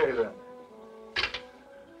 Okay, then.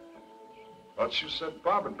 Thought you said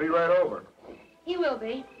Bob would be right over. He will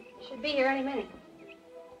be. Should be here any minute.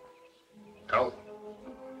 Health.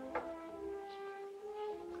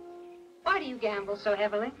 Why do you gamble so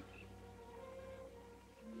heavily?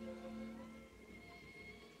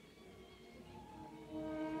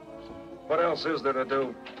 What else is there to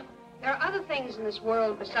do? There are other things in this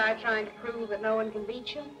world besides trying to prove that no one can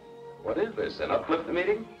beat you. What is this, an uplift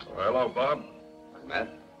meeting? Oh, hello, Bob. Matt?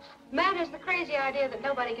 Matt has the crazy idea that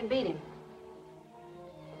nobody can beat him.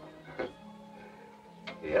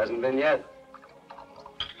 He hasn't been yet.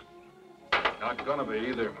 Not gonna be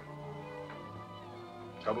either.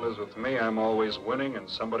 Trouble is with me, I'm always winning and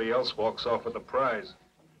somebody else walks off with the prize.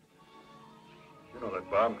 You know that,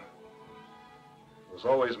 Bob. It was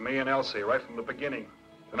always me and Elsie right from the beginning.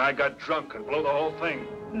 Then I got drunk and blew the whole thing.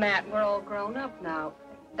 Matt, we're all grown up now.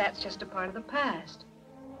 That's just a part of the past.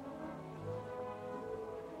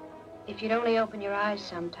 If you'd only open your eyes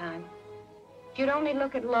sometime, if you'd only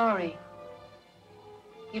look at Laurie,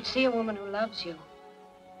 you'd see a woman who loves you.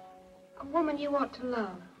 A woman you want to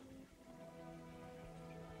love.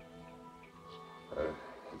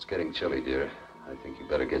 It's getting chilly, dear. I think you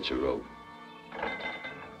better get your robe.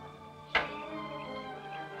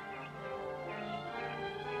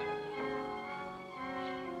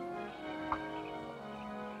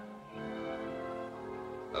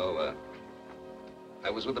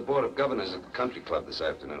 was with the Board of Governors at the country club this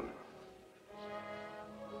afternoon.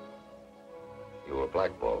 You were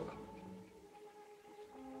blackballed.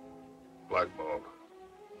 Blackballed?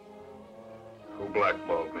 Who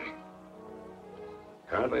blackballed me?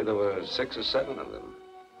 Apparently there were 6 or 7 of them.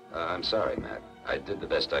 I'm sorry, Matt. I did the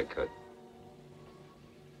best I could.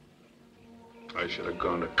 I should have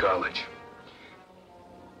gone to college.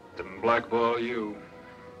 Didn't blackball you.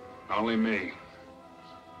 Only me.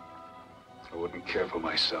 I wouldn't care for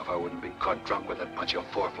myself. I wouldn't be caught drunk with that bunch of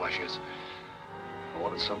 4-flushers. I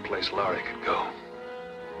wanted someplace Laurie could go.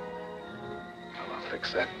 Well, I'll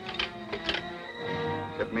fix that.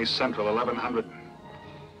 Get me Central, 1100.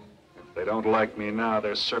 If they don't like me now,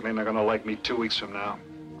 they're certainly not going to like me 2 weeks from now.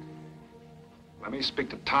 Let me speak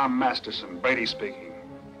to Tom Masterson, Brady speaking.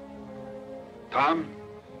 Tom,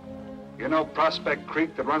 you know Prospect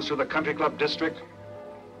Creek that runs through the country club district?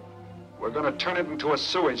 We're going to turn it into a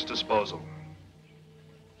sewage disposal.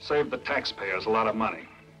 Save the taxpayers a lot of money.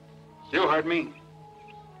 You heard me?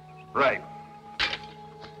 Right.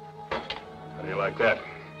 How do you like that?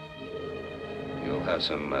 You'll have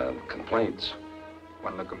some complaints.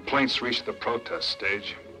 When the complaints reach the protest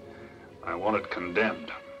stage, I want it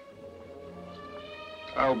condemned.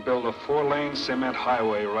 I'll build a 4-lane cement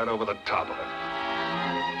highway right over the top of it.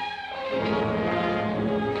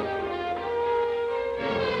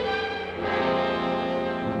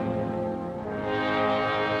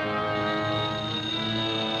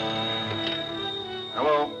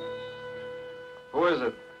 Hello? Who is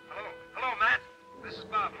it? Hello, Matt. This is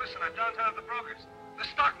Bob. Listen, I'm downtown at the brokers. The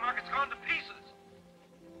stock market's gone to pieces.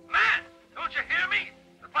 Matt, don't you hear me?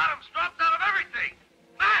 The bottom's dropped out of everything.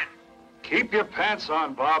 Matt! Keep your pants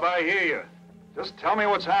on, Bob. I hear you. Just tell me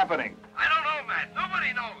what's happening. I don't know, Matt.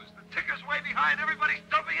 Nobody knows. The ticker's way behind. Everybody's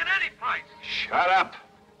dumping at any price. Shut up.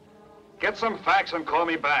 Get some facts and call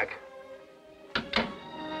me back.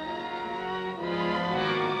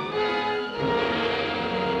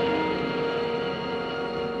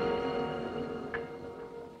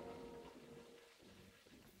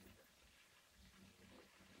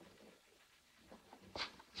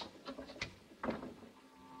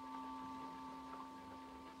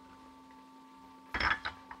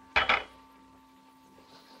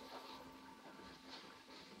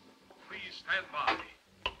 Stand by.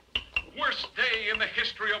 Worst day in the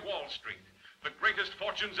history of Wall Street. The greatest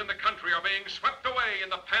fortunes in the country are being swept away in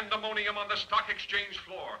the pandemonium on the stock exchange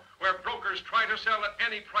floor, where brokers try to sell at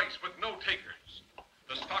any price with no takers.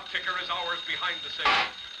 The stock ticker is hours behind the sale.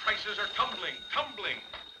 Prices are tumbling.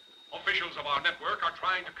 Officials of our network are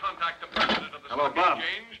trying to contact the president of the stock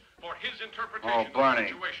exchange for his interpretation of the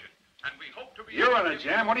situation. And we hope to be You're in a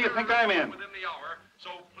jam. What do you think I'm in? within the hour,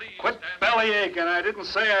 so please Quit belly aching. I didn't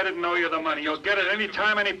say I didn't know you the money. You'll get it any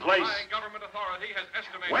time, any place. My government authority has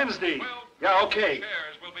estimated Wednesday. 12 Yeah, okay.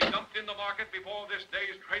 shares will be dumped in the market before this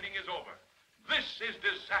day's trading is over. This is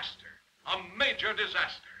disaster. A major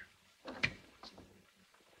disaster.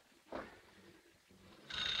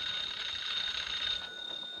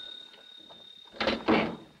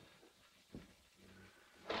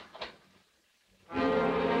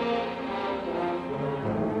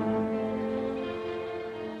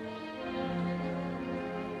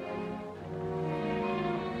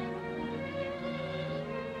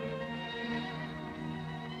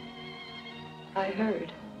 I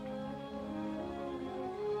heard.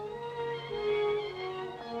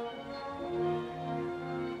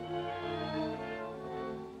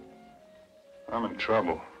 I'm in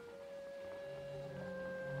trouble.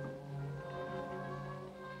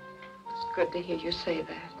 It's good to hear you say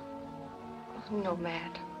that. Oh, no,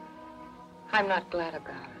 Matt. I'm not glad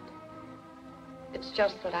about it. It's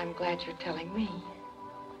just that I'm glad you're telling me.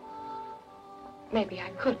 Maybe I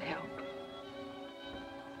could help.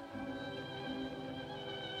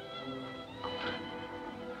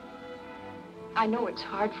 I know it's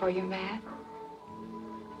hard for you, Matt.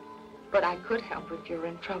 But I could help if you're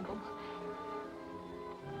in trouble.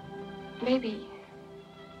 Maybe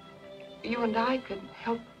you and I could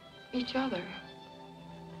help each other.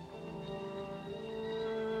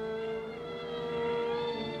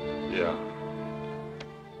 Yeah.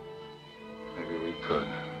 Maybe we could.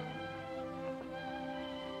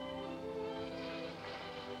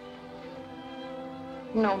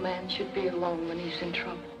 No man should be alone when he's in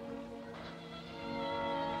trouble.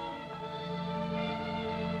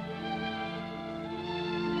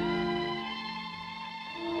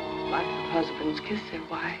 Like the husbands kiss their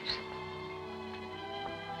wives.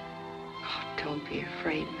 Oh, don't be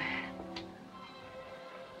afraid, man.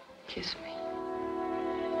 Kiss me.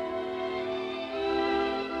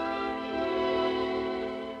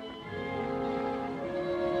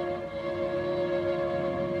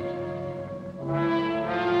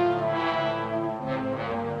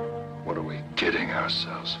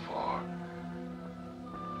 ourselves for.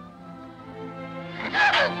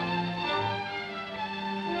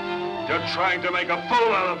 You're trying to make a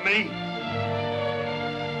fool out of me?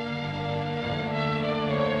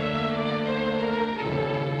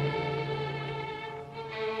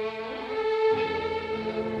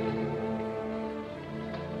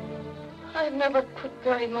 I've never put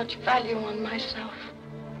very much value on myself.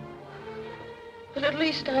 But at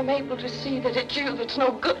least I'm able to see that it's you that's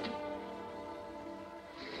no good.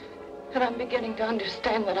 And I'm beginning to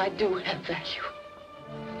understand that I do have value.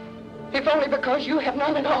 If only because you have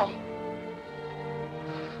none at all.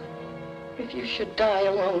 If you should die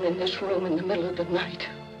alone in this room in the middle of the night,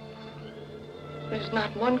 there's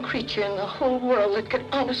not one creature in the whole world that could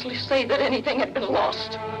honestly say that anything had been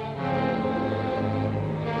lost.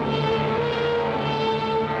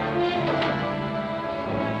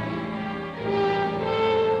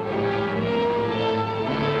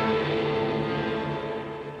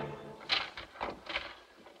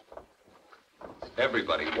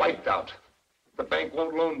 Everybody wiped out. The bank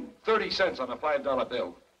won't loan 30 cents on a $5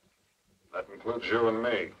 bill. That includes you and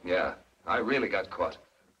me. Yeah, I really got caught.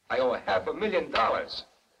 I owe $500,000.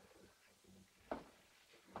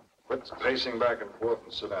 Quit pacing back and forth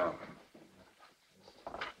and sit down.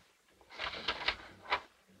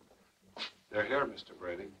 They're here, Mr.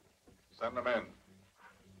 Brady. Send them in.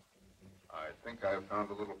 I think I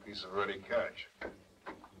found a little piece of ready cash.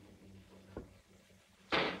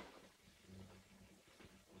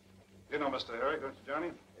 You know Mr. Herrick, don't you,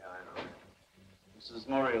 Johnny? Yeah, I know. Mrs.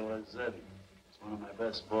 Muriel is Eddie. It's one of my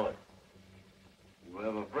best boys. You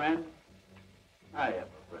have a friend? I have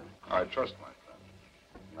a friend. I trust my friend.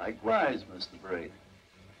 Likewise, Mr. Brady.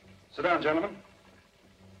 Sit down, gentlemen.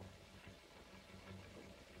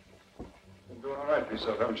 Been doing all right for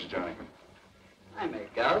yourself, haven't you, Johnny? I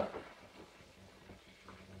make out.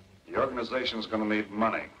 The organization's going to need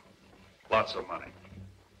money. Lots of money.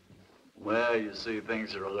 Well, you see,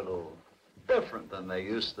 things are a little different than they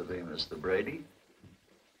used to be, Mr. Brady.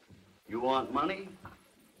 You want money?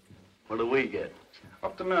 What do we get?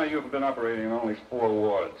 Up to now, you've been operating in only 4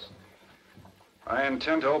 wards. I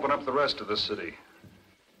intend to open up the rest of the city.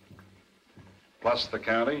 Plus the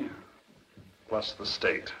county, plus the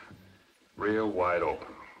state. Real wide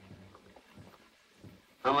open.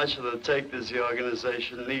 How much of the take does the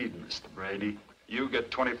organization need, Mr. Brady? You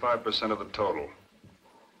get 25% of the total.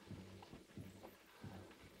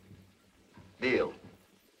 Deal.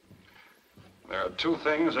 There are 2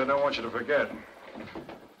 things I don't want you to forget.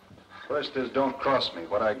 First is, don't cross me.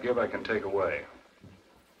 What I give, I can take away.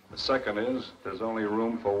 The second is, there's only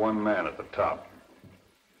room for 1 man at the top.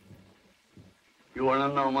 You want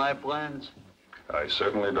to know my plans? I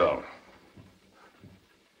certainly don't.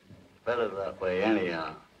 Better that way,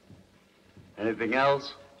 anyhow. Anything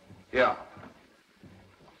else? Yeah.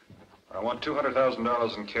 I want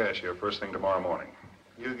 $200,000 in cash here first thing tomorrow morning.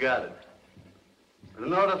 You got it. But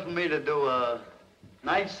in order for me to do a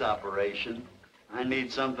nice operation, I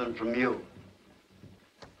need something from you.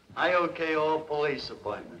 I okay all police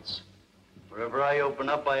appointments. Wherever I open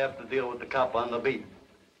up, I have to deal with the cop on the beat.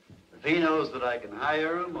 If he knows that I can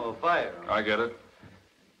hire him or fire him. I get it.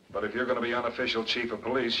 But if you're going to be unofficial chief of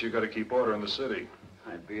police, you got to keep order in the city.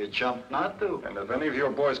 I'd be a chump not to. And if any of your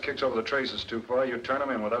boys kicks over the traces too far, you turn them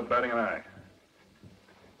in without batting an eye.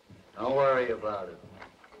 Don't worry about it.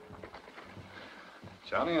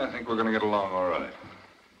 Johnny, I think we're going to get along all right.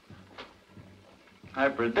 I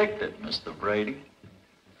predict it, Mr. Brady.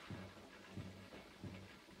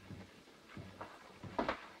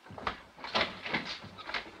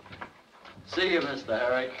 See you, Mr.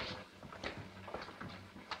 Herrick.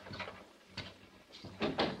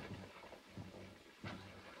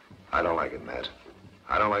 I don't like it, Matt.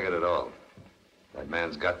 I don't like it at all. That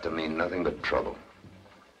man's got to mean nothing but trouble.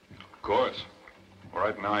 Of course.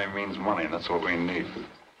 Right now he means money, and that's what we need.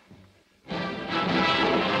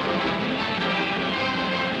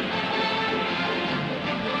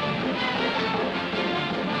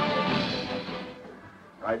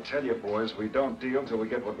 I tell you, boys, we don't deal till we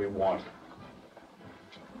get what we want.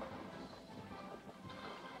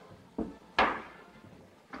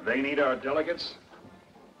 They need our delegates.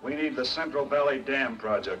 We need the Central Valley Dam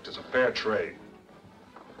project as a fair trade.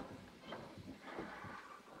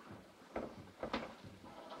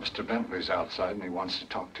 Mr. Bentley's outside and he wants to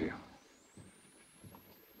talk to you.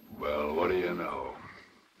 Well, what do you know?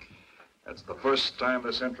 That's the first time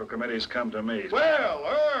the Central Committee's come to me. Well,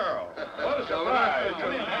 Earl, what a surprise. How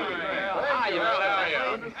are you?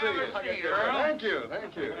 Good to see you. Thank you,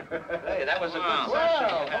 thank you. Hey, that was a good session.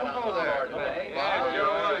 Well, you had on hello the there. board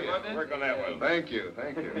today. Work on that one. Thank you,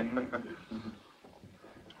 thank you.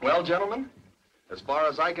 Well, gentlemen, As far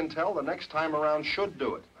as I can tell, the next time around should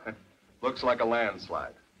do it. Looks like a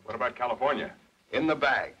landslide. What about California? In the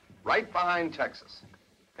bag, right behind Texas.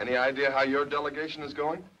 Any idea how your delegation is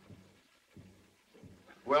going?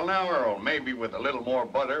 Well, now, Earl, maybe with a little more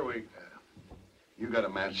butter, we... You got a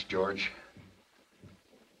match, George.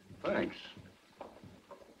 Thanks.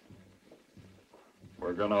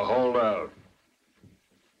 We're gonna hold out.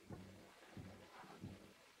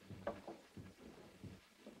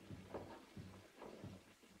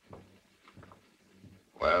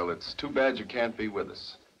 Well, it's too bad you can't be with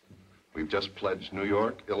us. We've just pledged New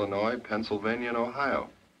York, Illinois, Pennsylvania, and Ohio.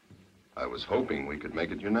 I was hoping we could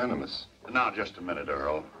make it unanimous. Now, just a minute,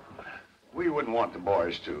 Earl. We wouldn't want the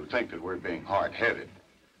boys to think that we're being hard-headed.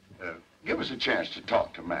 Give us a chance to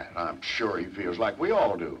talk to Matt. I'm sure he feels like we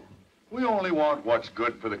all do. We only want what's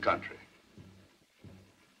good for the country.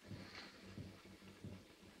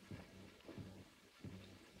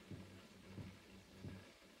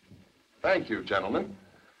 Thank you, gentlemen.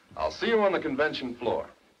 I'll see you on the convention floor.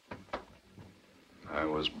 I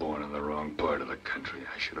was born in the wrong part of the country.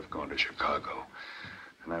 I should have gone to Chicago.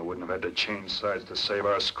 And I wouldn't have had to change sides to save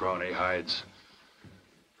our scrawny hides.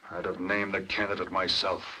 I'd have named the candidate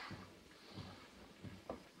myself.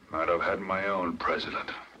 I'd have had my own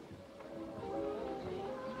president.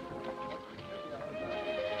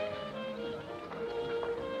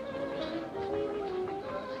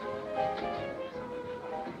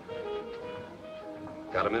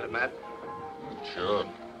 Got a minute, Matt? Sure.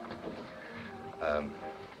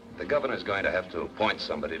 The governor's going to have to appoint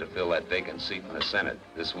somebody to fill that vacant seat in the Senate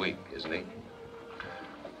this week, isn't he?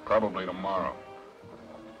 Probably tomorrow.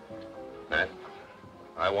 Matt,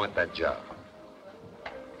 I want that job.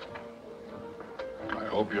 I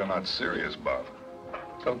hope you're not serious, Bob.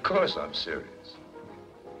 Of course I'm serious.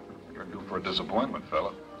 You're due for a disappointment,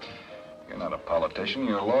 fella. You're not a politician,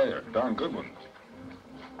 you're a lawyer. Darn good one.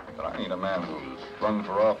 But I need a man who's run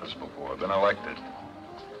for office before, been elected.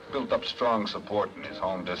 Built up strong support in his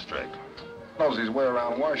home district. Knows his way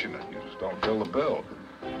around Washington. You just don't fill the bill.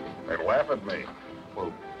 They laugh at me.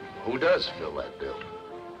 Well, who does fill that bill?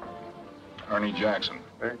 Ernie Jackson.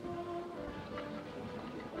 Hey?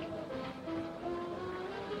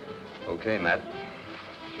 Okay, Matt.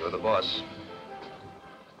 You're the boss.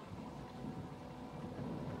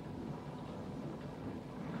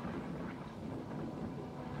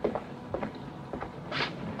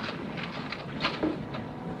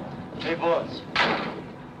 Hey, boss.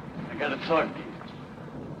 I gotta talk to you.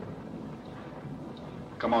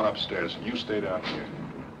 Come on upstairs. You stay down here.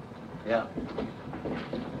 Yeah.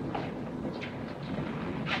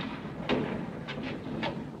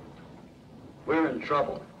 We're in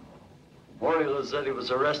trouble. Maury Lazzetti was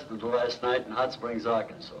arrested last night in Hot Springs,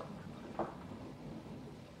 Arkansas.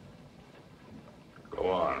 Go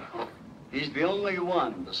on. He's the only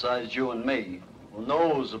one, besides you and me, who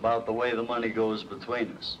knows about the way the money goes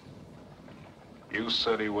between us. You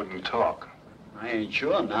said he wouldn't talk. I ain't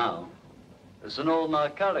sure now. There's an old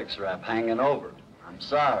narcotics rap hanging over it. I'm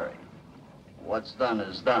sorry. What's done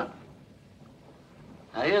is done.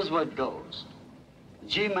 Now, here's what goes. The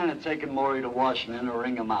G-men are taking Maury to Washington to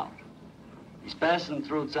ring him out. He's passing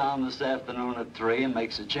through town this afternoon at 3 and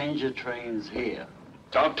makes a change of trains here.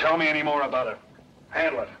 Don't tell me any more about it.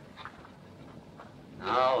 Handle it.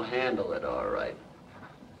 I'll handle it, all right.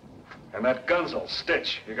 And that Gunzel,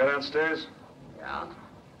 Stitch, you got downstairs? Yeah.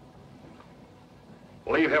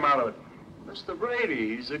 Leave him out of it. Mr.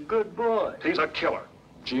 Brady, he's a good boy. He's a killer.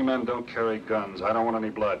 G-men don't carry guns. I don't want any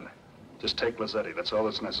blood. Just take Lazzetti. That's all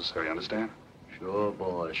that's necessary, understand? Sure,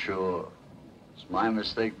 boy, sure. It's my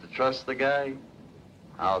mistake to trust the guy.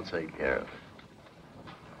 I'll take care of it.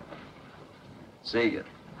 See ya.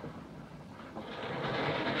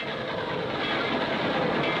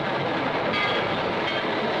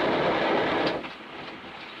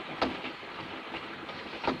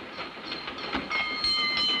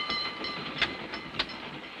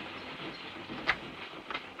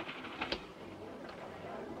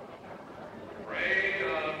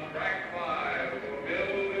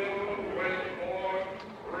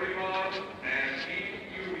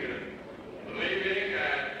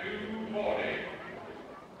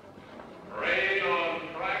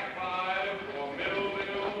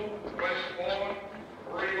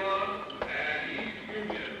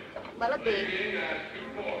 Will it be?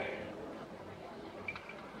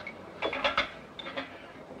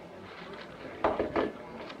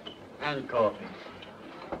 And coffee.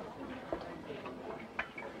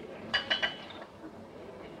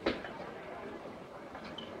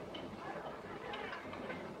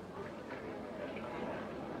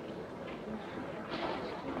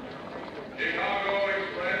 Chicago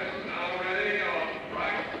Express now ready on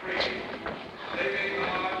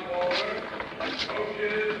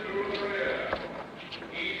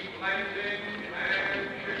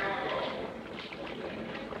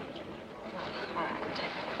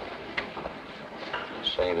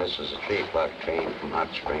say this is a 3 o'clock train from Hot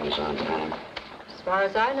Springs on time? As far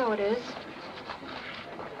as I know, it is.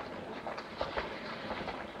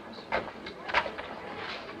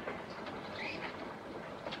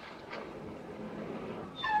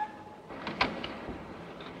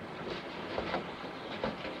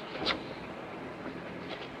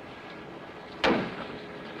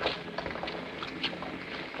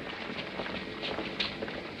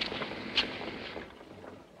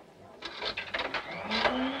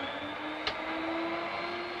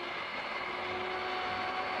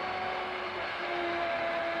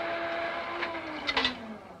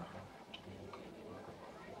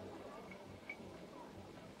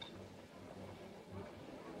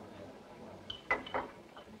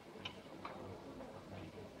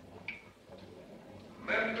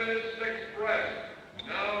 Memphis Express,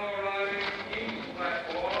 now arriving east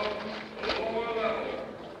platform, lower level,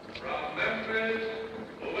 from Memphis,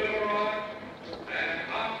 Little Rock, and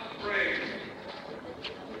Hot Springs.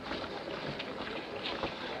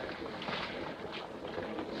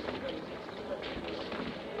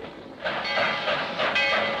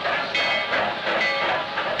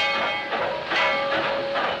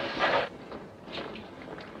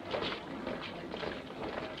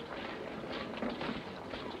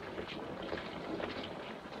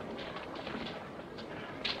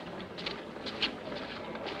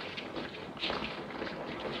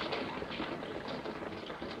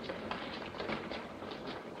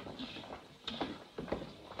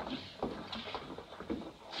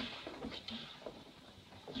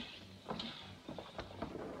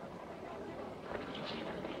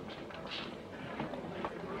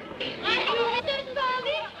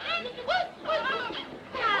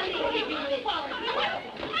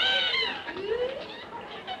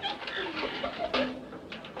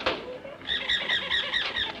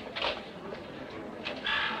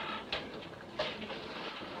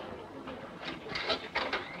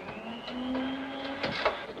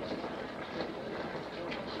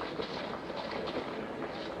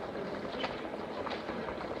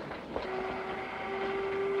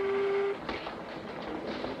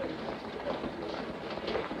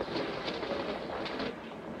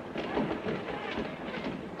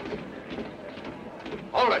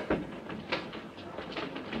 Hold it.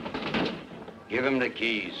 Give him the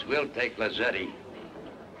keys. We'll take Lazzetti.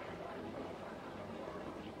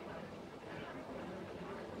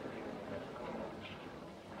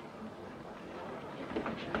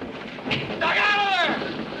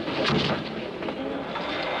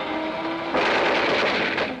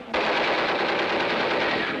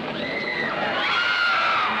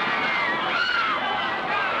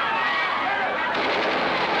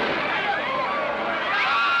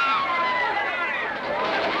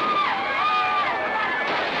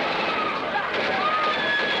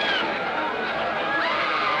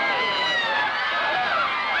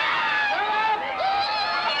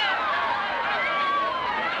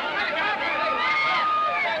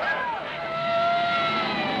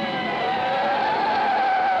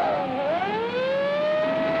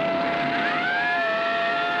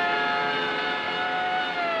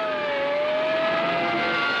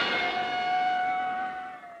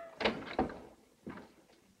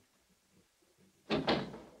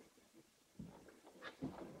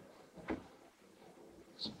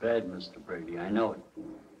 It's bad, Mr. Brady. I know it.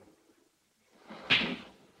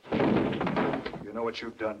 You know what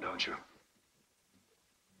you've done, don't you?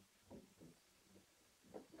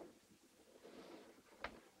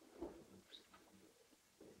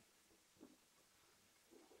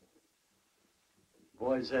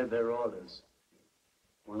 Boys had their orders.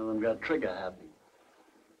 One of them got trigger happy.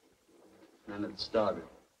 And it started.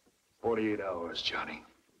 48 hours, Johnny.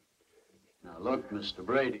 Now look, Mr.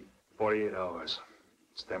 Brady. 48 hours.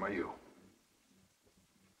 It's them or you.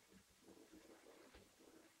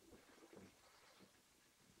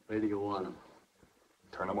 Where do you want him?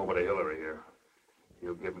 Turn him over to Hillary here.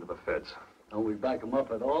 He'll give him to the feds. Don't we back him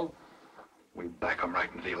up at all? We back him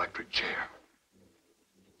right into the electric chair.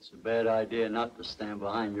 It's a bad idea not to stand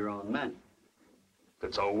behind your own men.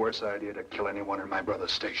 It's a worse idea to kill anyone in my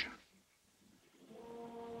brother's station.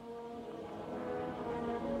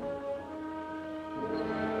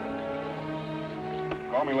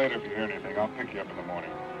 Call me later if you hear anything. I'll pick you up in the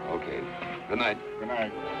morning. Okay. Good night. Good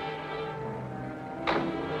night.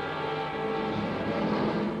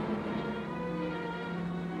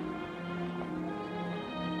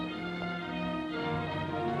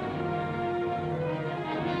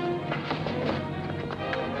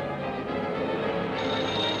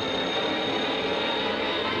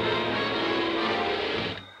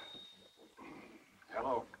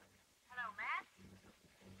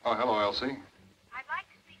 Oh, hello, Elsie. I'd like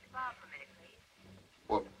to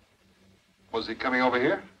Was he coming over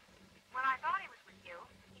here? Well, I thought he was with you.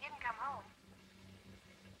 He didn't come home.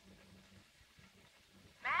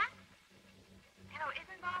 Matt? Hello,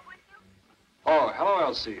 isn't Bob with you? Oh, hello,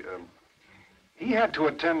 Elsie. He had to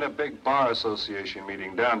attend a big bar association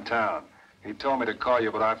meeting downtown. He told me to call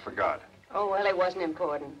you, but I forgot. Oh, well, it wasn't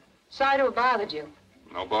important. Sorry to have bothered you.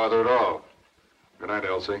 No bother at all. Good night,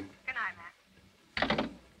 Elsie. Good night, Matt.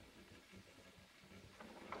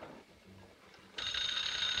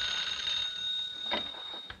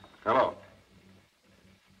 Hello.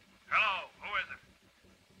 Hello, who is it?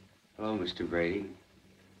 Hello, Mr. Brady.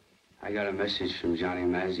 I got a message from Johnny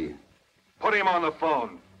Mazia. Put him on the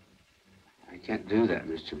phone. I can't do that,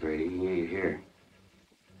 Mr. Brady. He ain't here.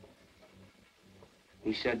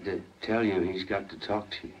 He said to tell you he's got to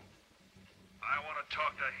talk to you. I want to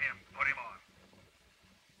talk to him. Put him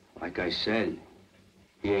on. Like I said,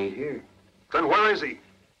 he ain't here. Then where is he?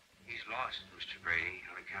 He's lost, Mr. Brady,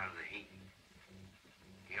 on account of the heat.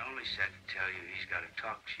 He only said to tell you he's got to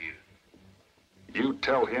talk to you. You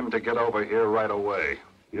tell him to get over here right away.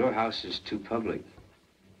 Your house is too public.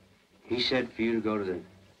 He said for you to go to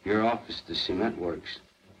your office, the cement works.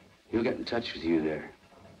 He'll get in touch with you there.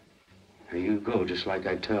 Now you go just like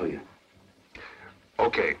I tell you.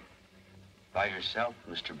 Okay. By yourself,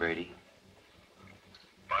 Mr. Brady.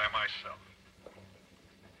 By myself.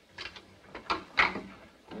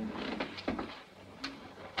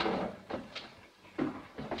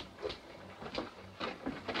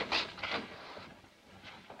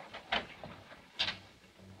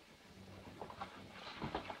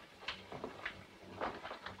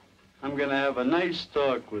 I'm gonna have a nice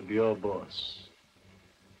talk with your boss.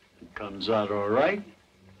 If it comes out all right,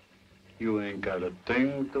 you ain't got a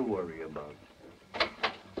thing to worry about.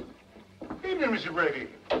 Evening, Mr. Brady.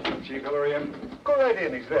 Chief Hillary in? Go right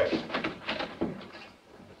in, he's there.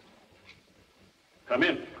 Come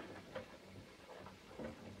in.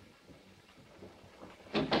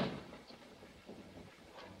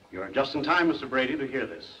 You're just in time, Mr. Brady, to hear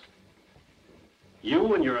this.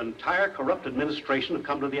 You and your entire corrupt administration have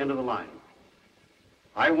come to the end of the line.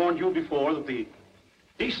 I warned you before that the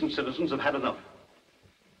decent citizens have had enough.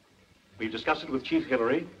 We've discussed it with Chief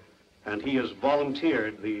Hillary, and he has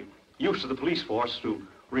volunteered the use of the police force to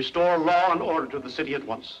restore law and order to the city at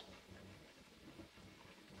once.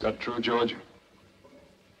 Is that true, George?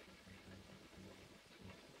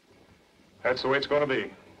 That's the way it's going to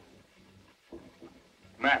be.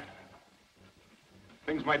 Matt,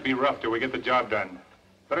 things might be rough till we get the job done.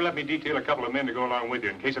 Better let me detail a couple of men to go along with you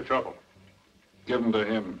in case of trouble. Give them to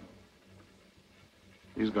him.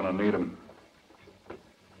 He's gonna need them.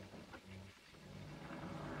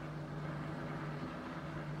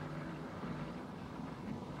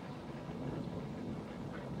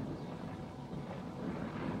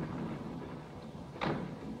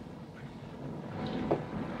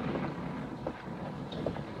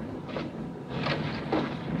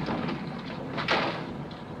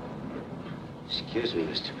 Excuse me,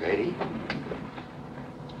 Mr. Brady.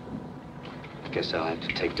 Guess I'll have to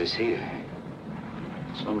take this here.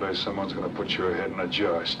 Someday someone's gonna put your head in a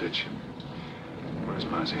jar, Stitch. Where's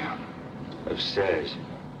Mazia? Upstairs,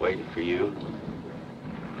 waiting for you.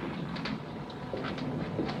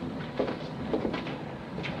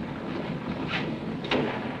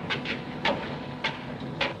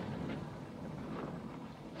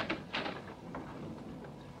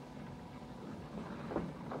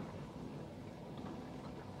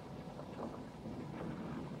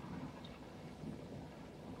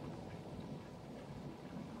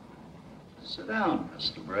 Sit down,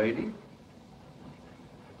 Mr. Brady.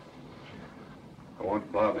 I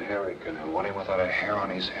want Bob Herrick, and I want him without a hair on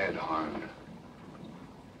his head harmed.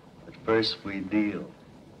 But first we deal.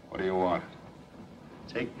 What do you want?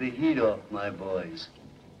 Take the heat off my boys.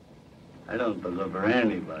 I don't deliver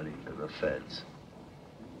anybody to the feds.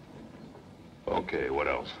 Okay, what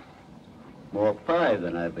else? More pie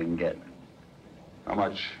than I've been getting. How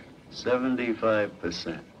much?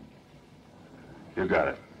 75%. You got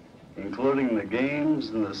it. Including the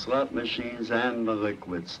games and the slot machines and the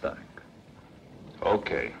liquid stock.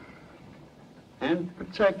 Okay. And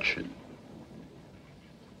protection.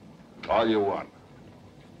 All you want.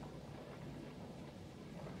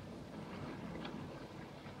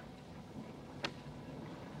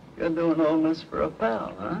 You're doing all this for a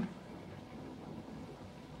pal, huh?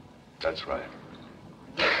 That's right.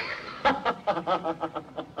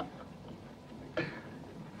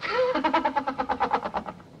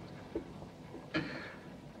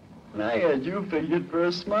 And I had you figured for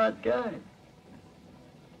a smart guy.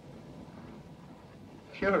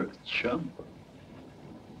 You're a chump.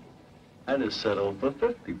 I'd have settled for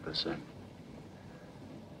 50%.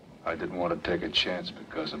 I didn't want to take a chance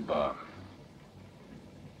because of Bob.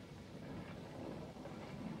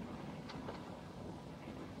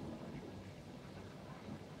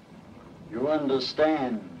 You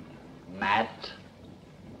understand, Matt?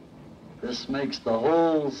 This makes the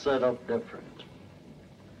whole setup different.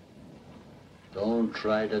 Don't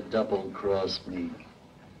try to double-cross me.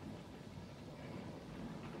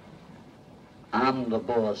 I'm the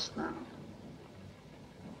boss now.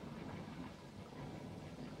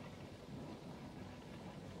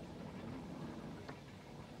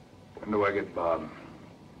 When do I get Bob?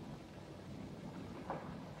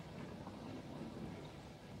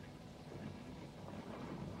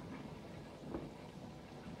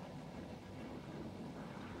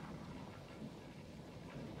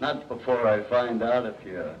 Not before I find out if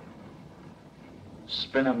you're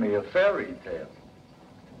spinning me a fairy tale.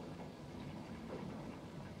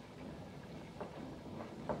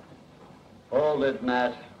 Hold it,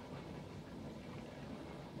 Matt.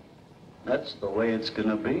 That's the way it's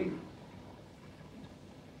gonna be.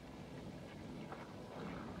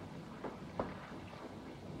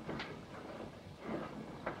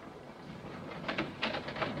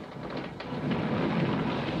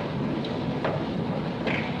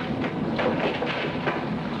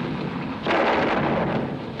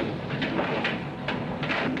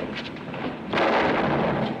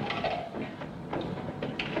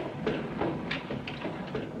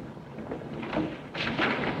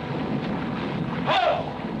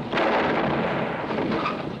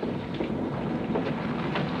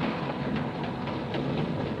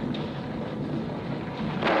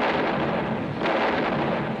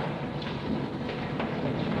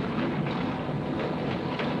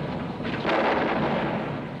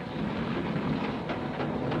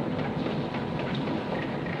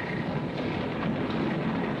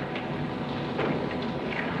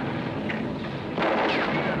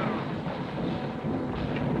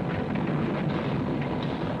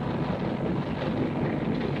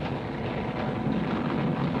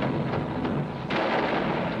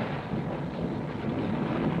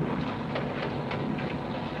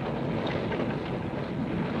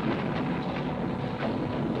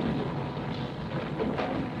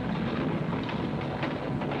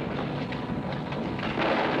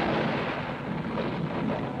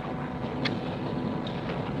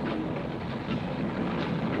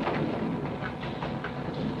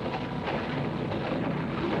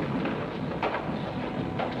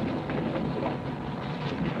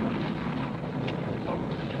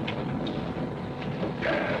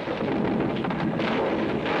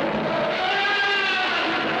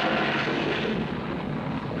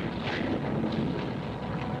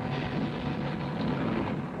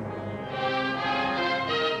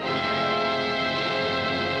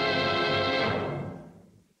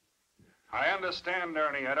 Understand,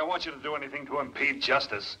 Ernie, I don't want you to do anything to impede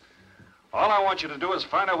justice. All I want you to do is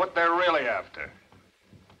find out what they're really after.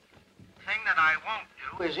 Thing that I won't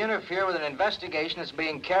do is interfere with an investigation that's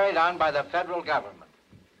being carried on by the federal government.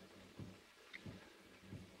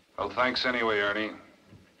 Well, thanks anyway, Ernie.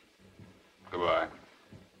 Goodbye.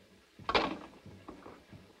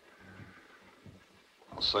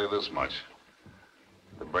 I'll say this much.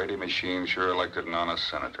 The Brady machine sure elected an honest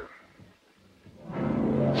senator.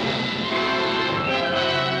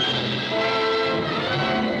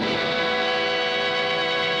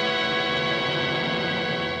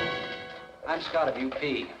 I'm Scott of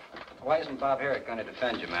UP. Why isn't Bob Herrick going to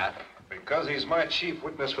defend you, Matt? Because he's my chief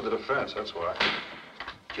witness for the defense, that's why.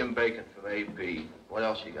 Jim Bacon from AP. What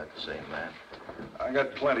else you got to say, Matt? I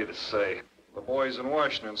got plenty to say. The boys in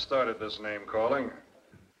Washington started this name-calling.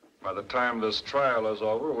 By the time this trial is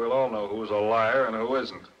over, we'll all know who's a liar and who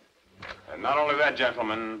isn't. And not only that,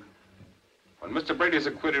 gentlemen, when Mr. Brady's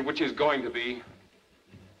acquitted, which he's going to be,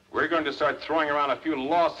 we're going to start throwing around a few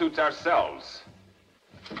lawsuits ourselves.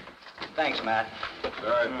 Thanks, Matt. All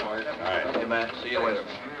right, boys. All right. Hey, Matt, see you later.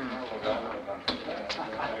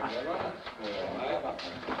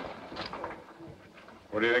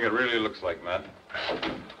 What do you think it really looks like, Matt?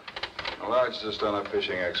 Well, it's just on a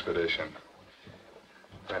fishing expedition.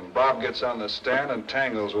 When Bob gets on the stand and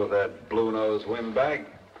tangles with that blue-nosed windbag,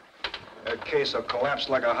 that case will collapse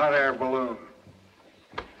like a hot air balloon.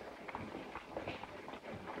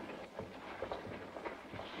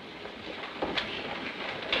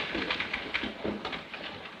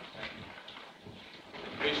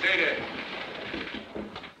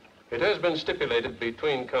 It has been stipulated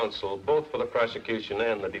between counsel, both for the prosecution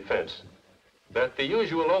and the defense, that the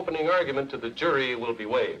usual opening argument to the jury will be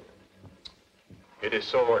waived. It is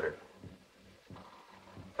so ordered.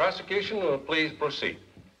 Prosecution will please proceed.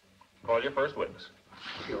 Call your first witness.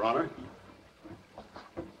 Your Honor.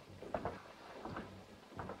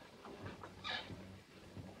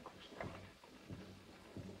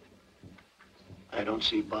 I don't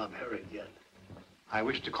see Bob Herrick yet. I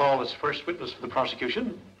wish to call as first witness for the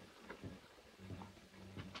prosecution,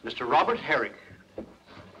 Mr. Robert Herrick.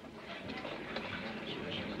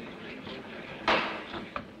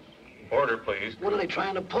 Order, please. What are they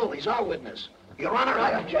trying to pull? He's our witness. Your Honor,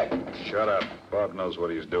 I object. Shut up. Bob knows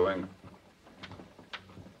what he's doing.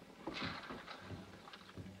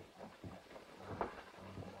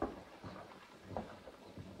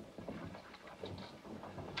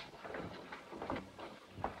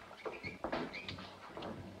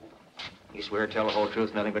 You swear to tell the whole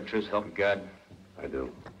truth, nothing but truth, help you God? I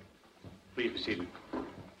do. Please be seated.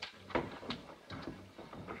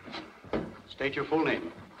 State your full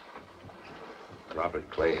name. Robert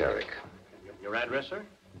Clay Herrick, Your address, sir?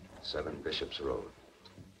 7 Bishops Road.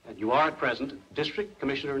 And you are at present District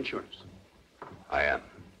Commissioner Insurance. I am.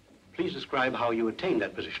 Please describe how you attained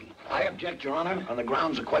that position. I object, Your Honor, on the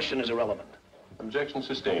grounds the question is irrelevant. Objection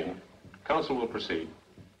sustained. Counsel will proceed.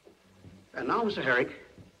 And now, Mr. Herrick,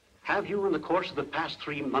 have you in the course of the past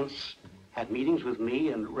 3 months had meetings with me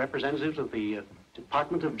and representatives of the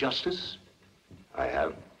Department of Justice? I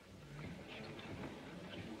have.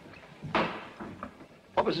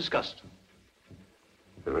 What was discussed?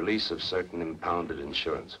 The release of certain impounded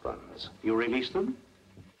insurance funds. You released them?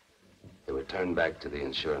 They were turned back to the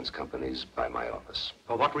insurance companies by my office.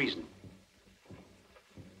 For what reason?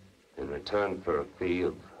 In return for a fee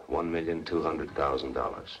of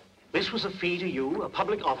 $1,200,000. This was a fee to you, a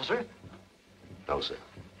public officer? No, sir.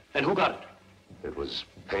 And who got it? It was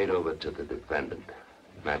paid over to the defendant,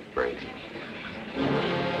 Matt Brady.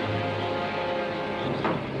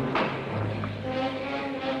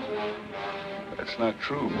 That's not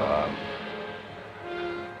true, Bob.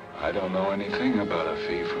 I don't know anything about a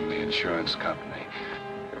fee from the insurance company.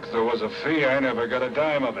 If there was a fee, I never got a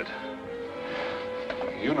dime of it.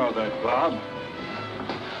 You know that, Bob.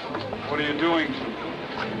 What are you doing to me?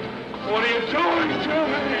 What are you doing to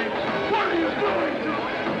me? What are you doing to me?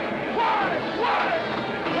 Why,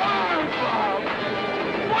 Bob?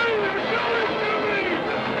 What are you doing to me?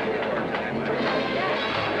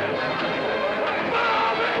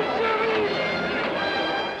 Bob, answer me!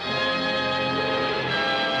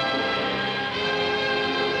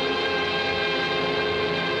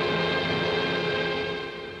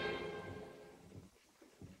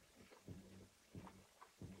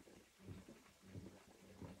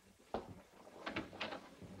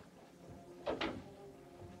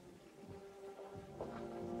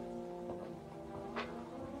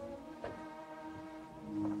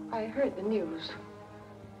 I heard the news.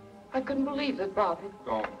 I couldn't believe that Bob had...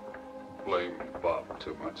 Don't blame Bob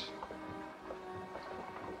too much.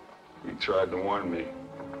 He tried to warn me.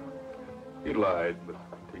 He lied, but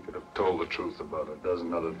he could have told the truth about a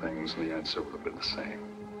dozen other things, and the answer would have been the same.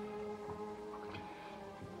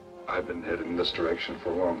 I've been headed in this direction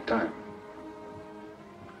for a long time.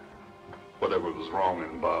 Whatever was wrong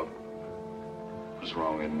in Bob was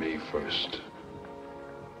wrong in me first.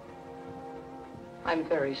 I'm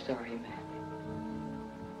very sorry, Matt.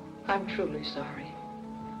 I'm truly sorry.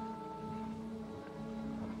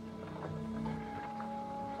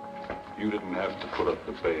 You didn't have to put up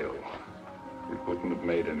the bail. It wouldn't have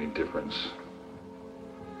made any difference.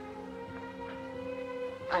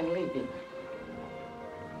 I'm leaving.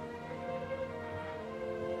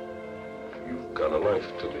 You've got a life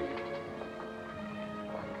to lead.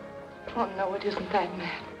 Oh, no, it isn't that,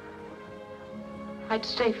 Matt. I'd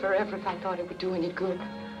stay forever if I thought it would do any good.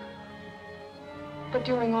 But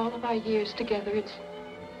during all of our years together, it's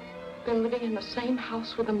been living in the same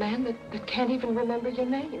house with a man that can't even remember your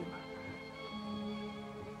name.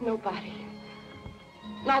 Nobody,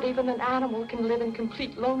 not even an animal, can live in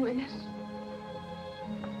complete loneliness.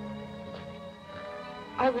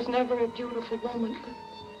 I was never a beautiful woman,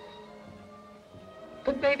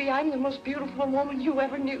 but baby, I'm the most beautiful woman you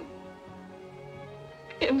ever knew.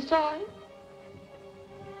 Inside.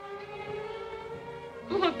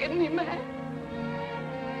 Look at me, Matt.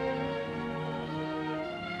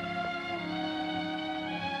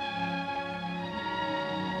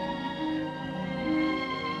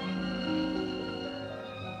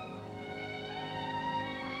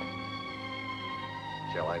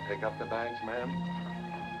 Shall I pick up the bags, ma'am?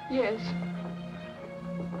 Yes.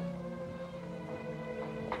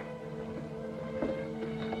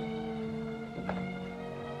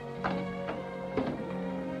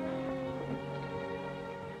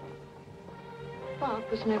 Bob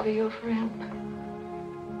was never your friend.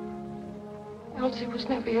 Elsie was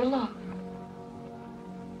never your love.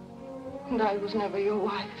 And I was never your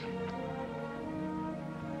wife.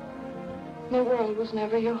 The world was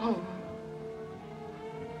never your home.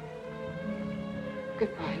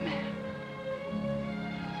 Goodbye, Matt.